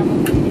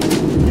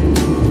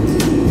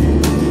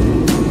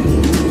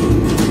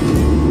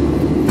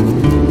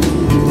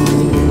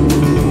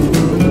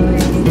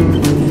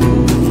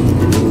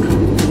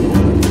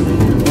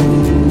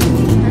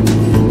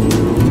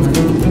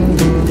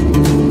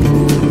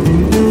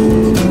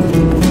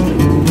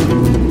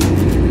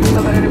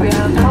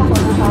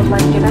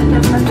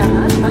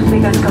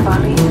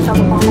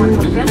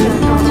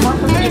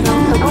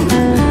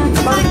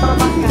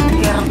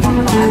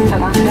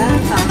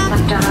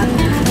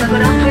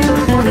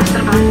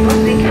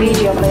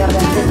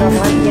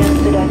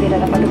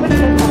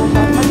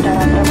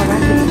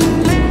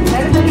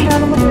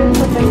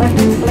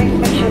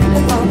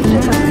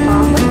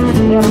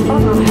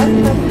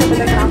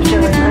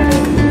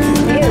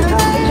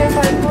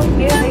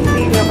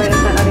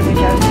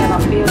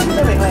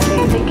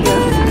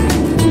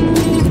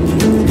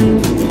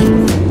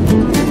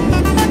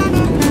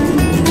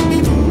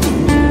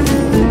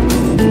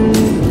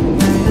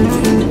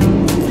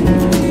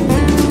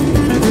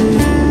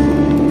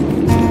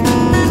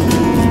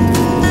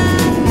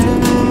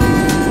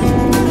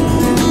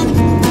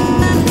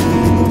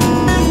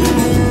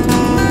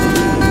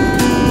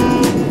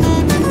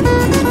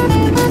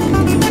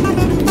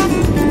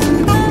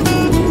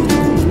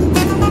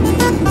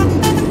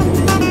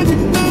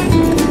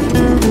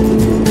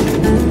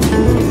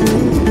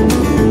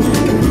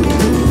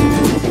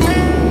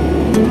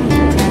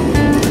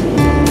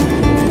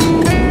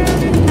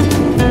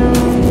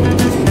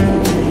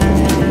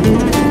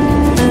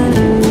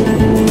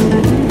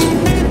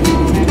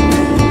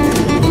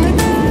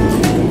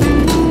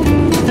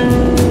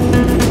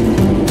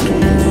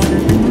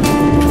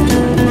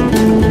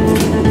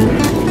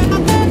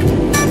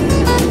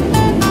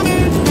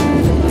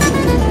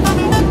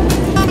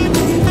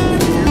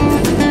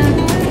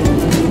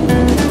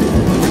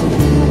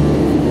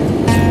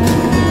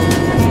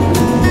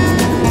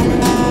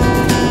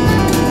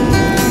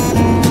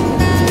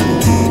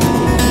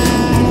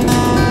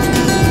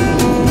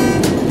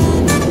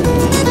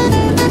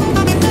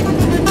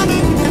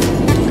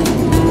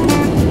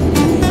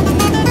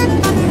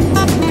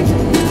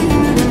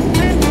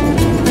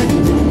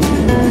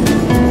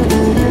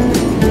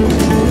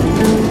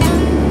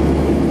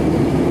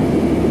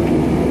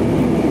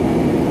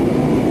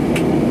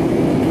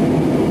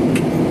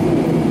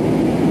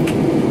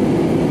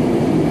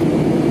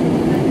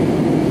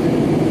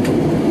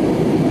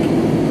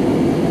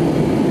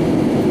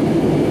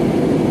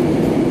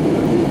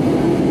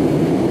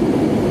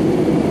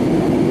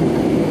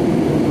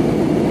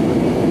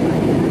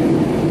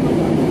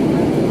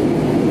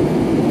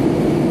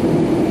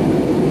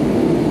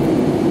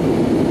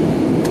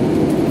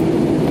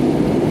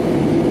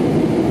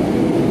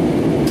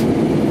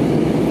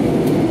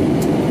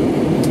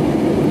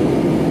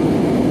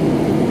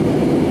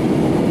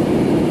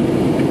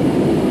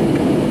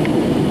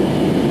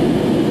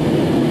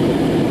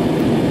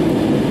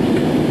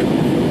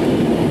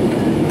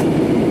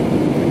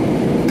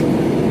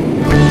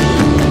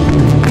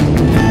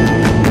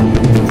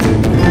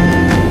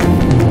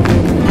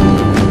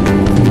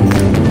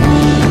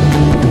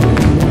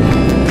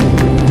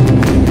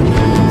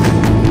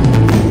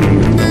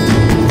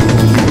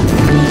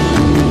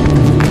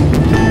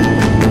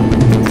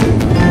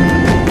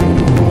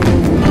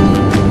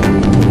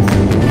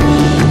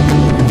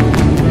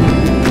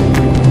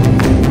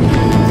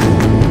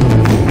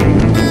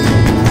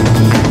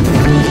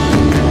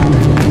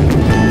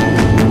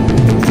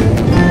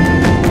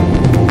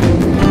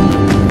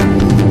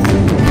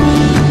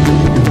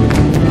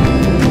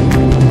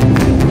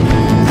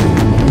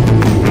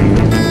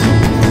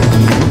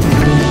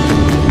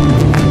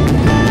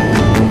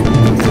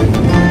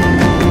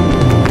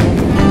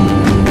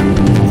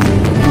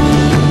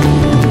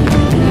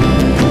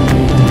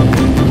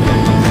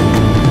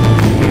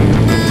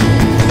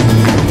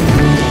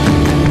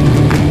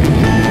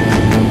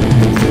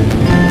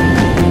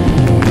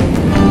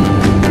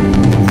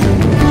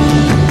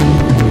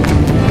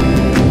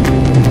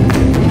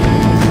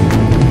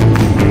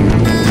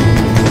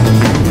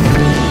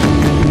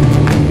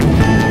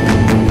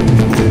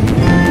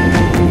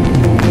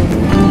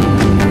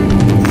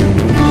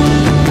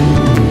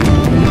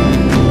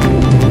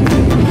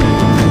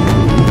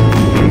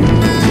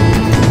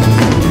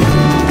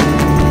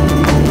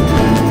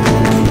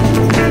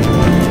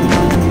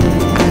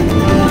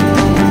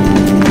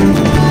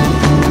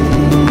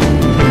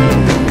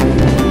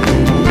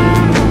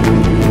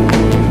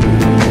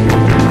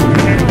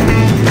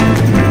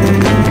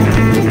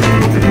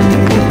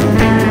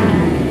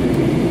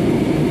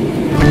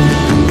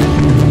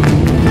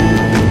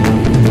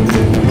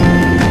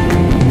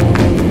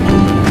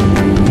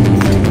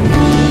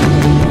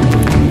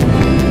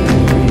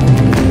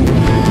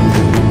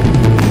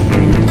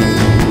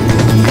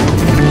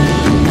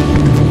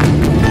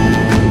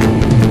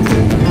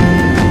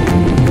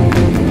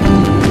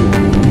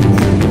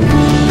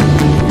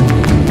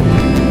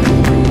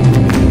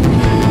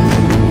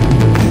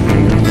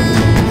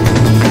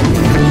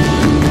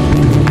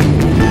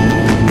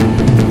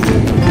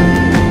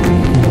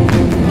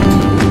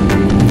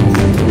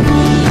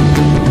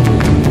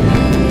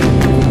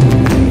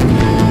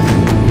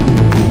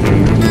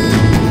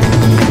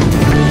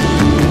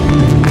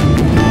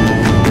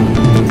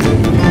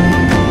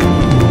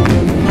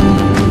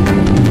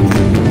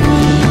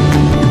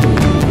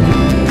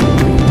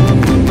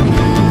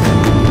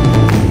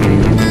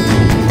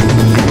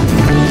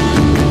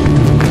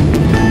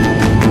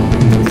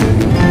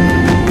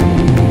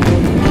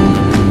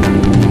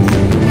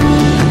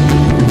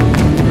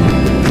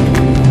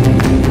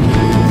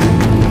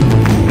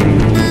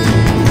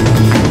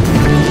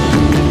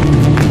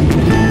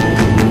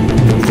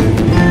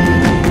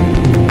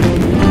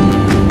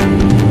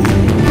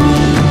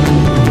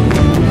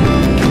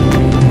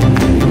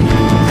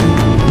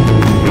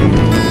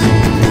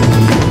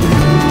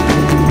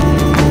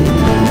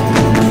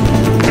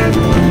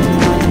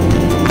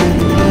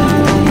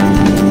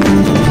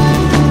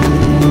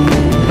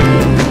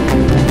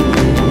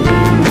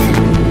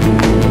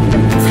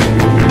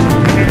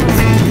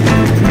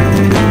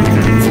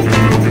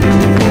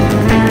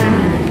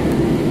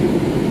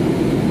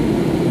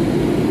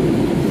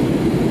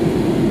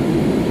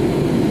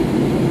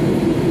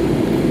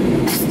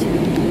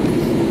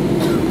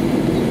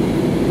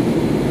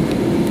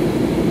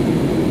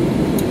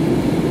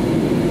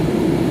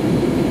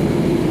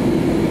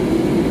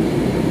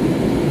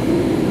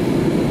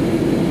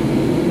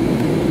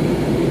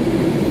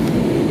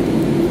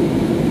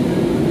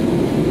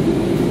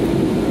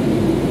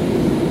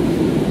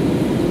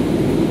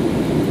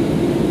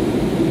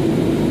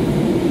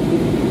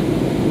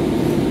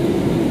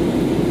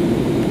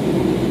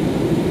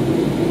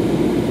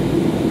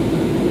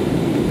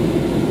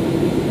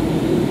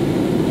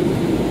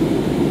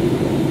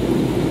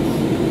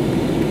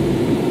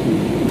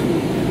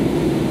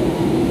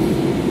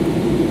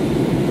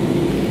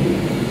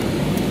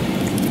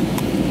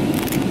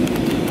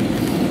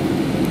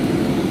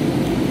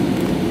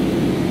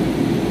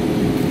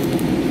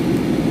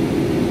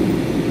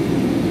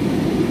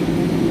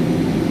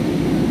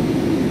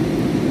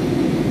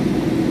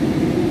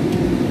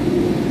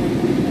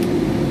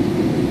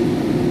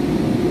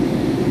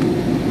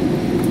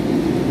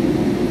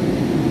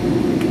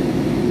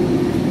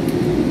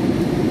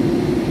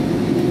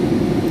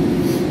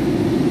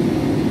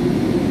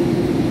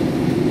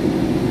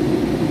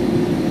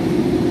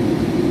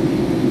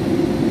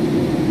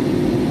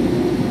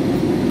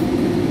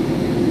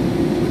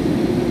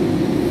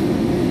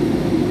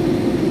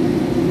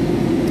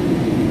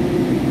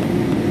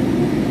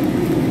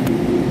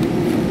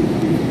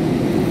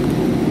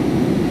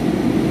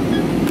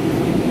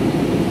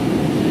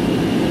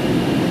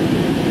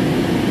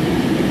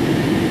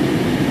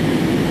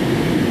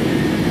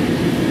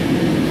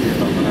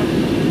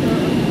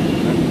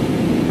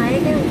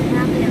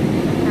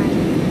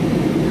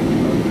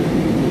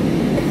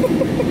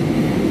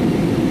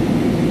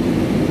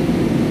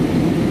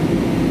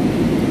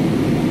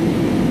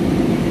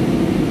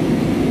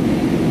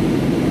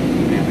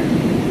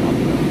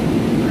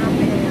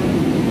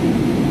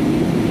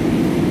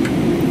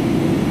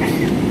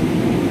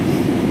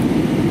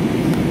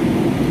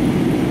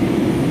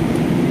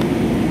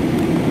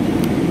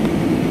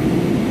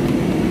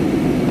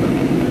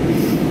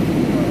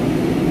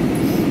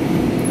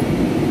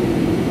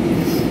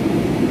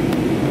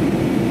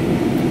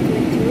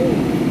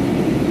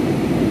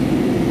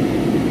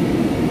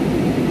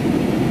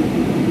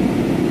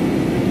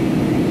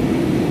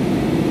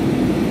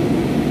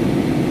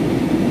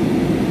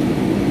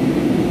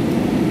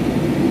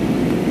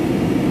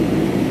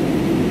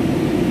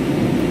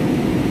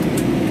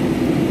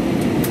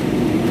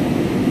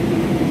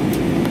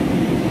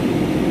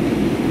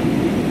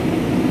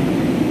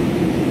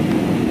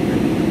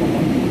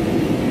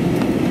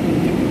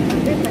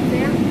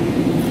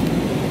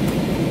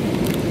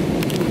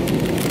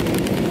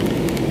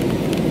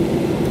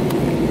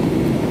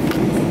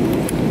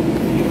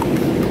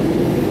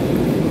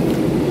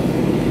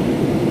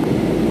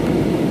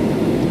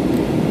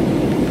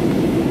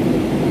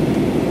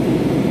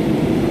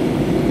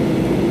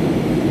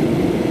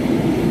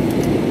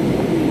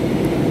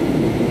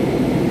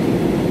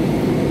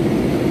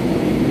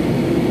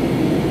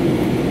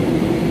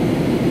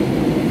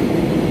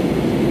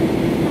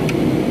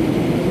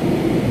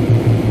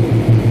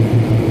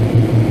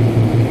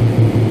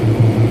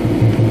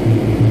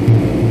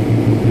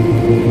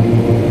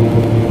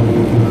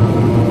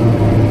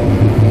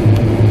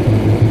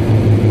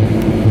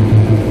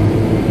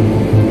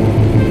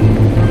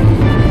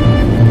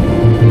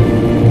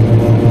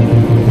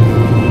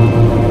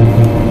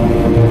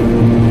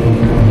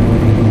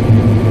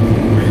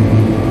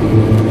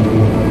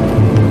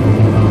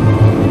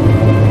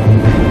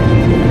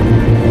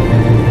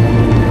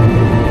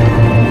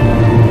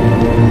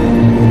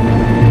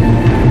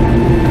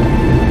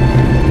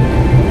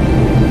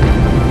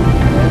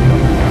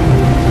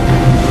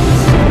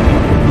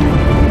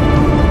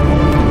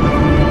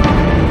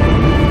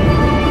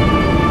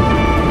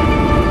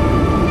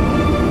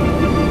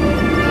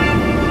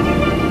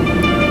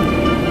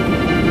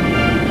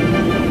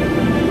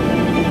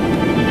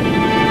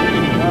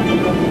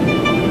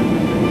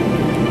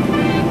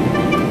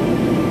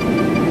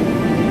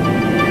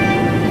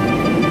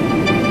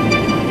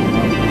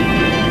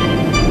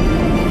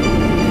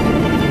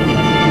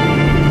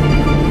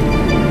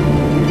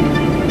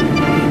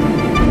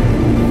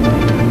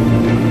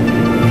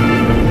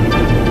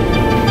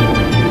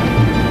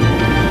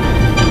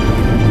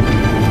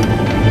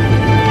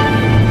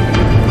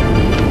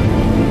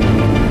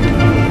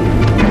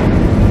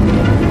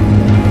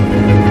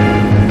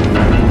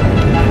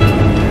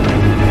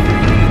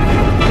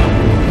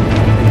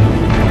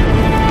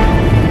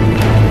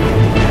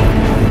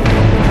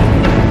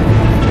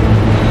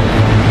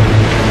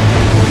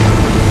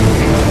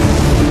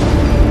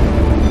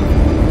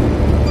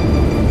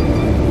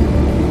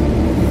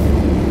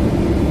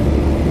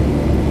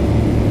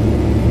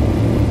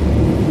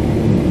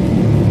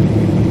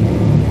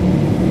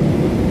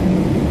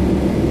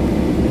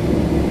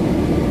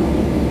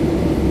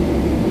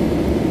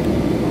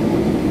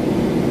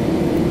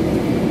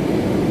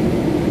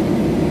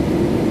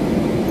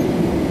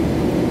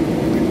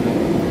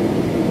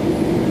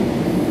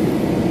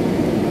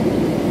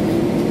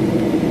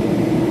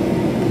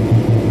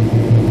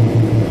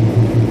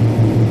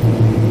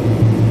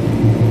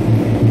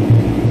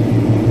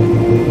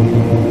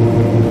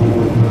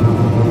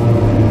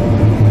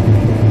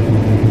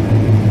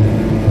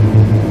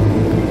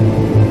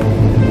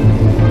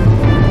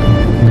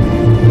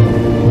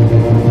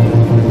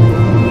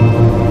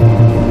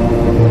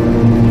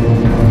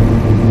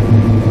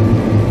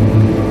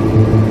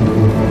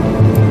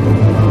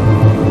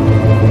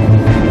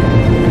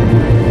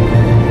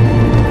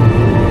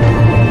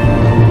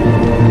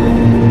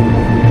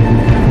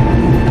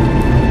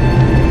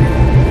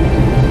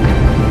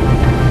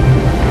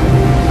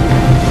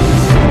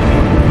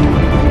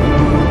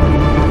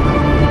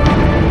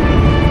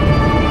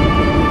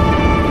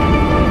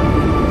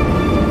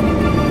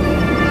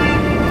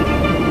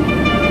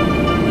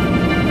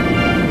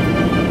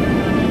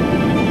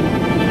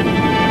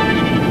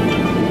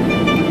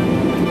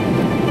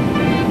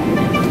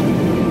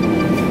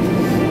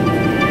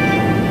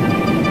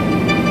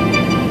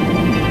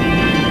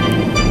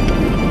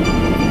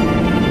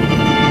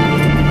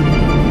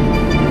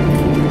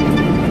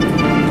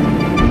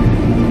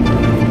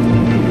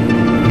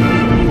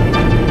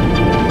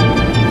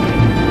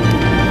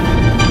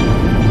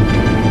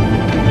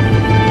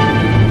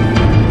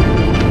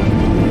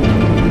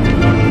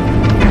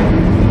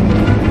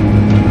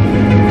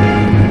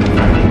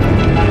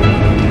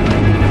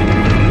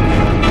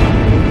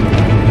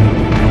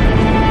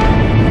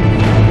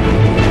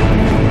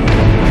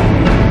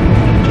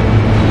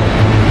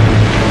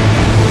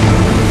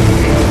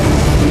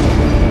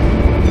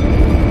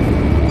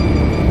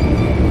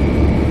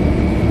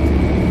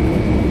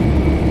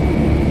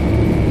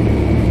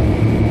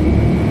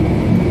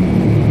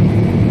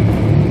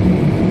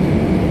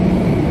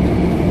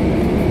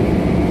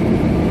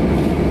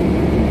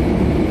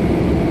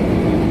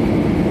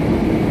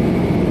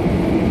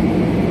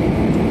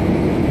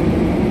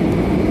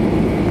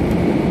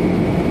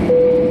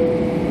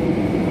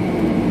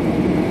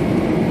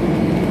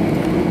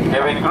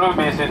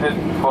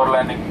 headed for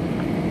landing.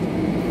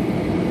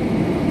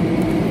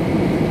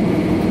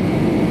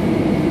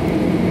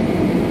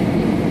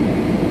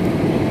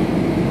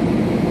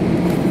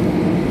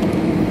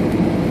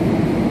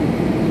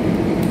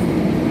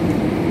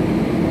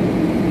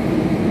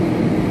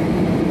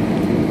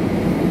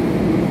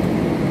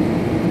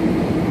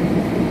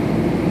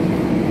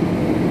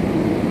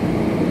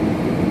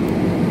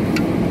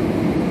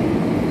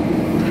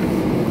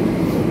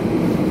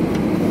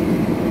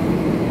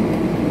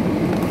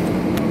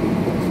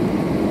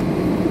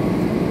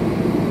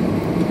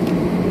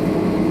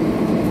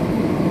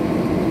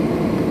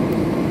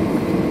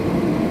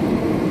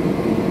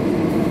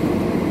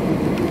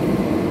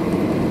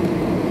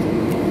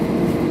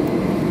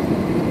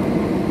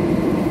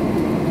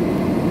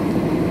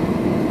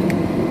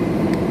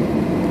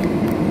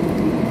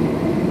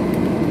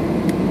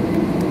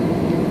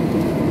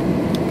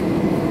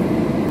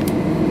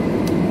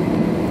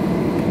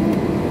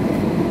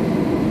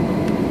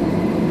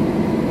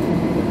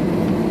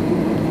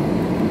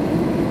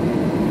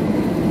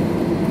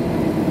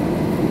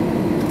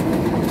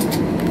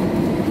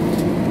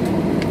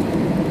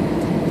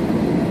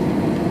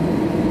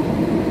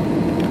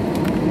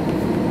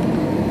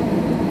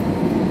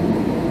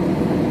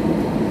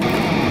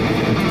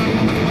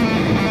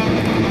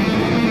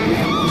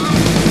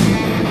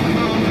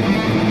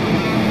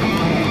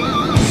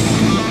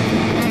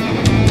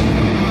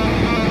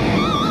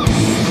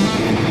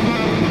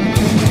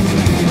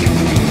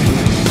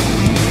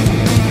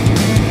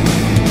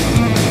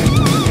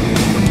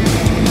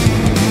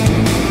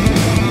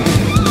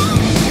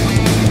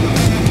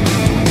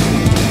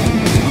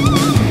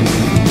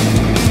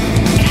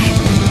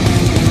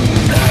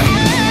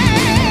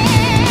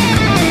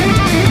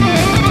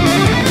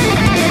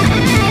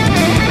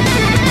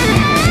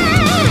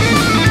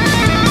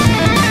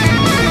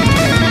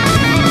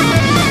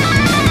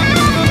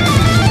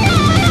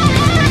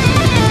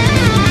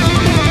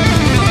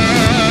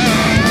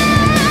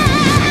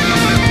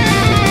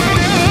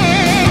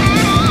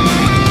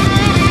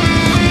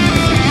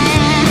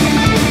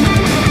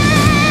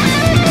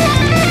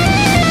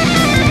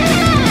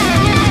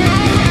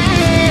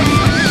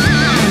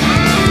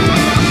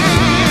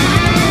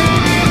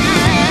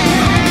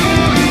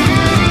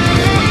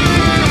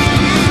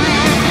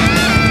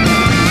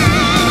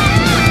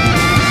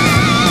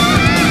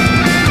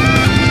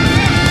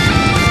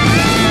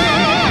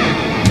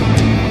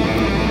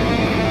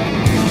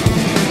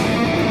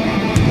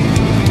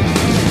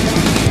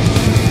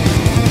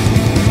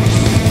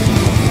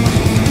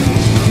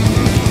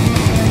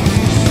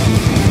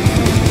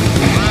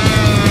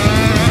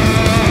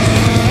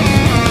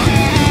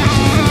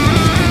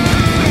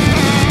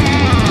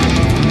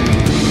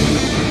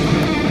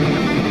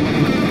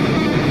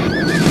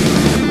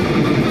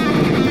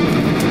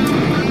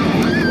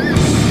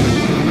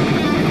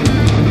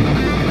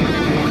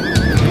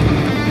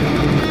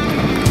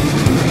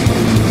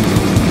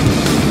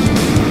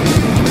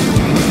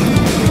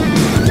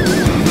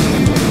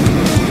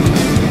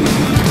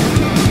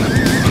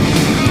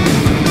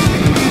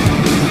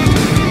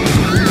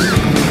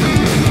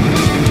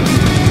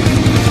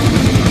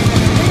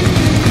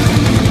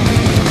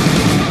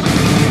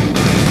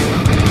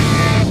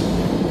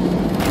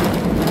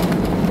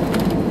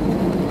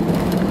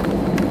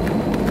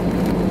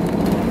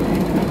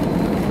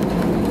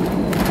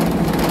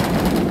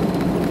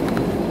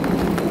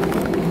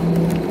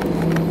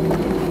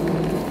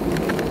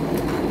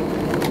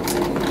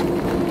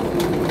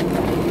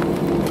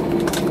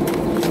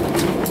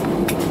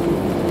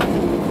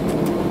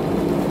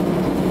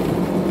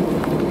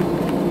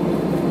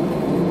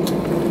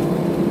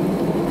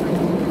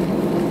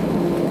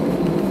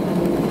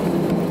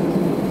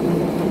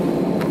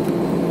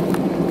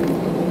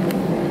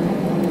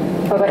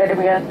 Bapak dan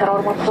Ibu yang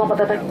terhormat, selamat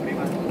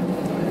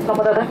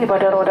datang di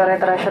Bandara Udara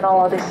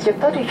Internasional di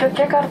Sucipto di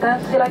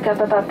Yogyakarta. Silakan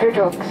tetap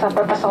duduk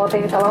sampai pesawat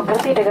ini telah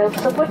berhenti dengan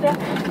sempurna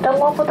dan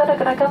lampu tanda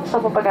kenakan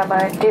sama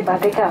pengaman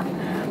dimatikan.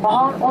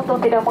 Mohon untuk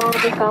tidak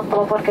mengaktifkan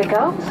telepon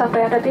genggam sampai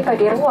Anda tiba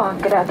di ruang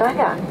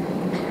kedatangan.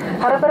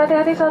 Harap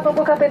berhati-hati saat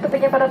membuka pintu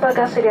penyimpanan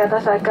bagasi di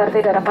atas agar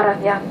tidak ada barang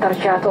yang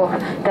terjatuh.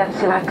 Dan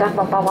silakan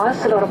membawa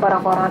seluruh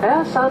barang-barang Anda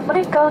saat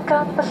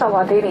meninggalkan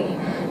pesawat ini.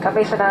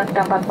 Kami senang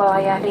dapat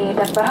melayani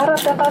dan berharap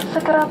dapat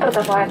segera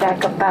bertemu Anda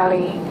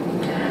kembali.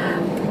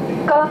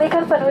 Kolam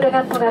ikan penuh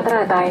dengan bunga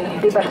teratai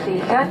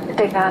dibersihkan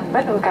dengan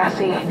penuh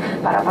kasih.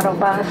 Para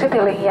penumpang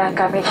CITILINK yang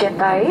kami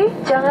cintai,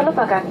 jangan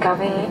lupakan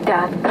kami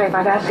dan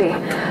terima kasih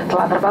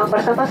telah terbang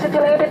bersama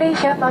CITILINK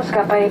Indonesia,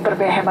 maskapai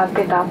berhemat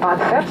bintang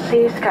 4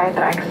 versi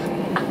Skytrax.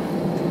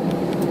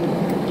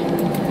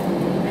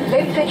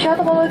 Ladies and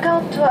gentlemen,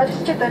 welcome to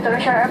Sucipto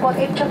International Airport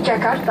in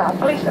Yogyakarta.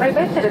 Please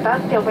remain seated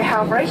until we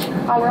have reached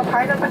our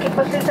final parking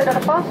position and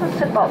fasten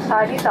seatbelt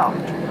sign is off.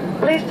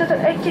 Please do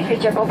not activate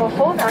your mobile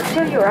phone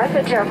until you arrive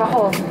at your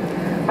home.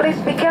 Please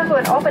be careful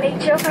when opening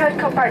the overhead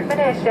compartment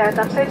as the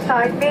items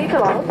inside may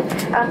fall out,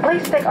 and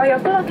please take all your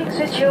belongings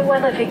with you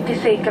when leaving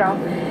this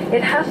aircraft.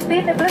 It has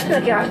been a pleasure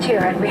looking after you,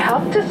 and we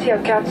hope to see you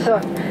again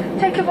soon.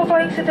 Thank you for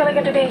flying CITILINK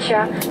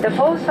Indonesia, the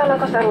full-star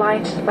low-cost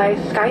airlines by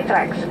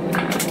Skytrax.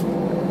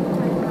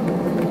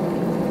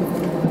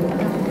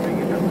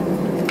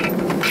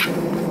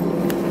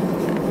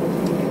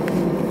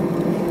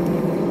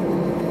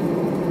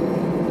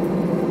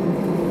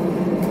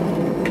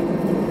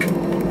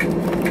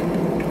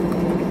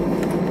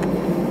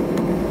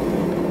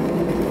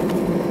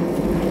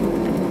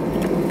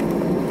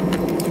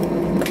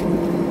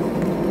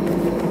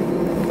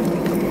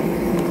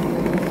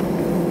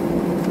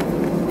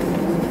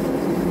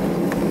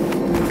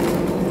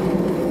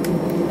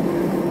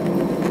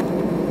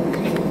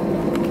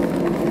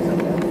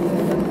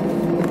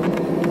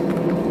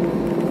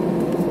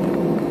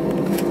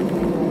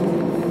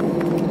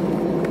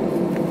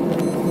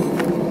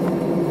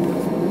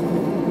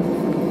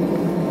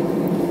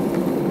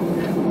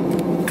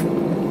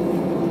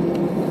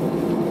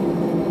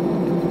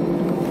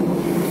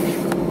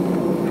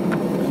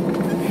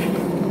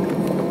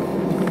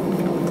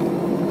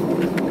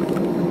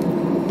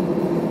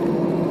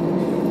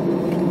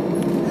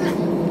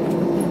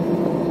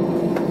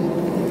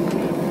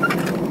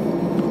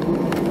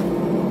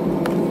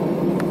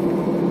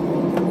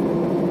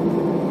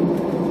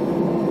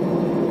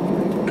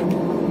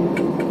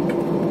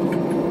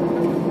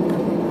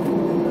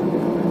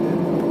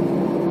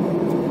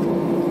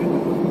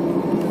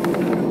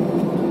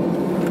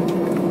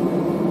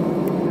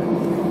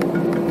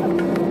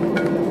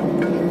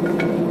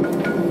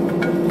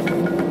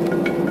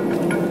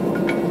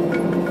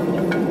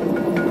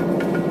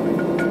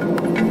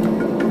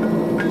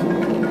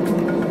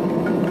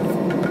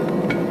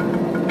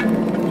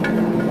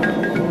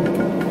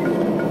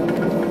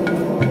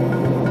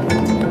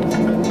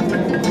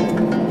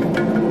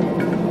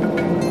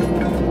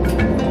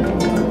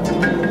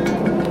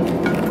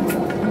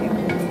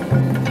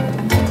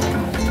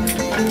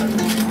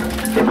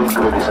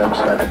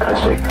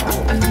 Asyik.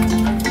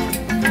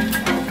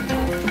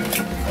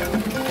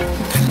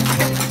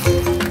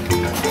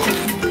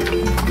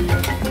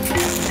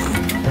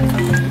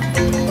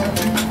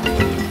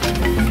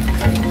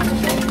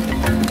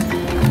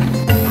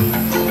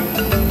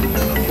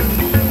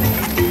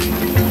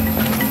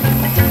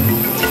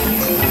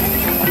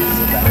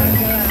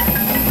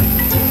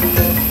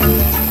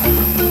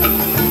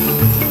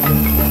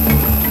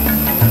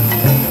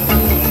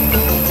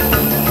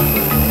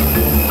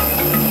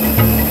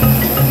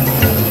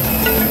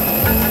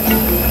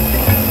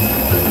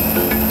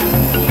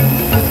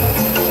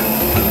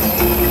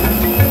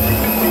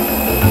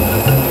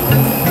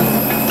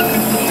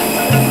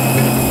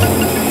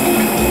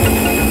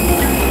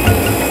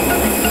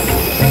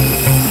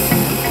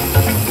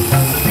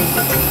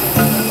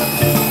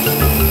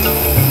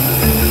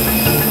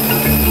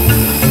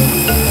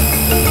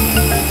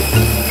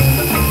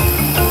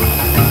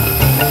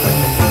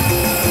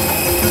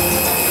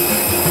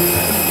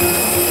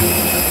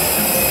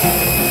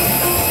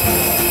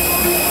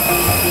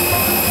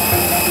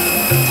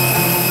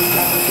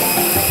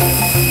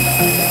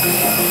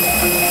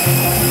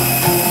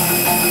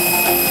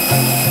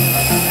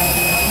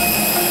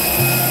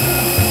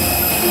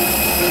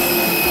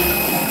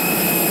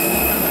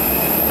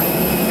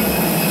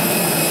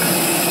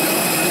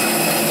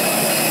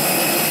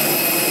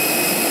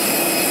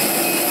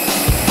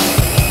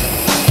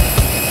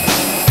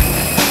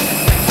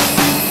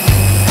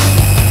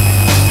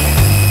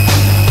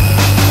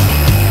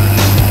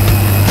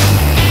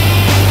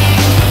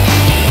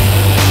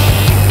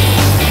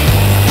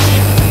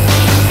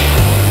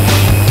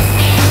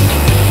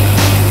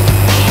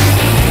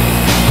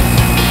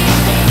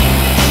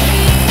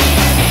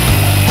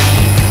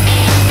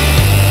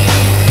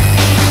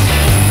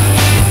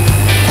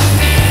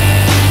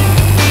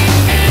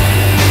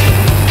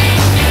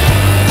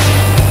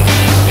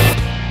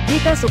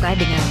 Jika suka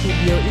dengan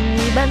video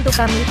ini, bantu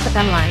kami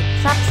tekan like,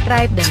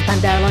 subscribe, dan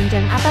tanda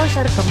lonceng atau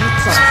share ke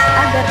medsos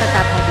agar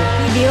tetap hadir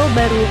video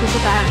baru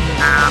kesukaanmu.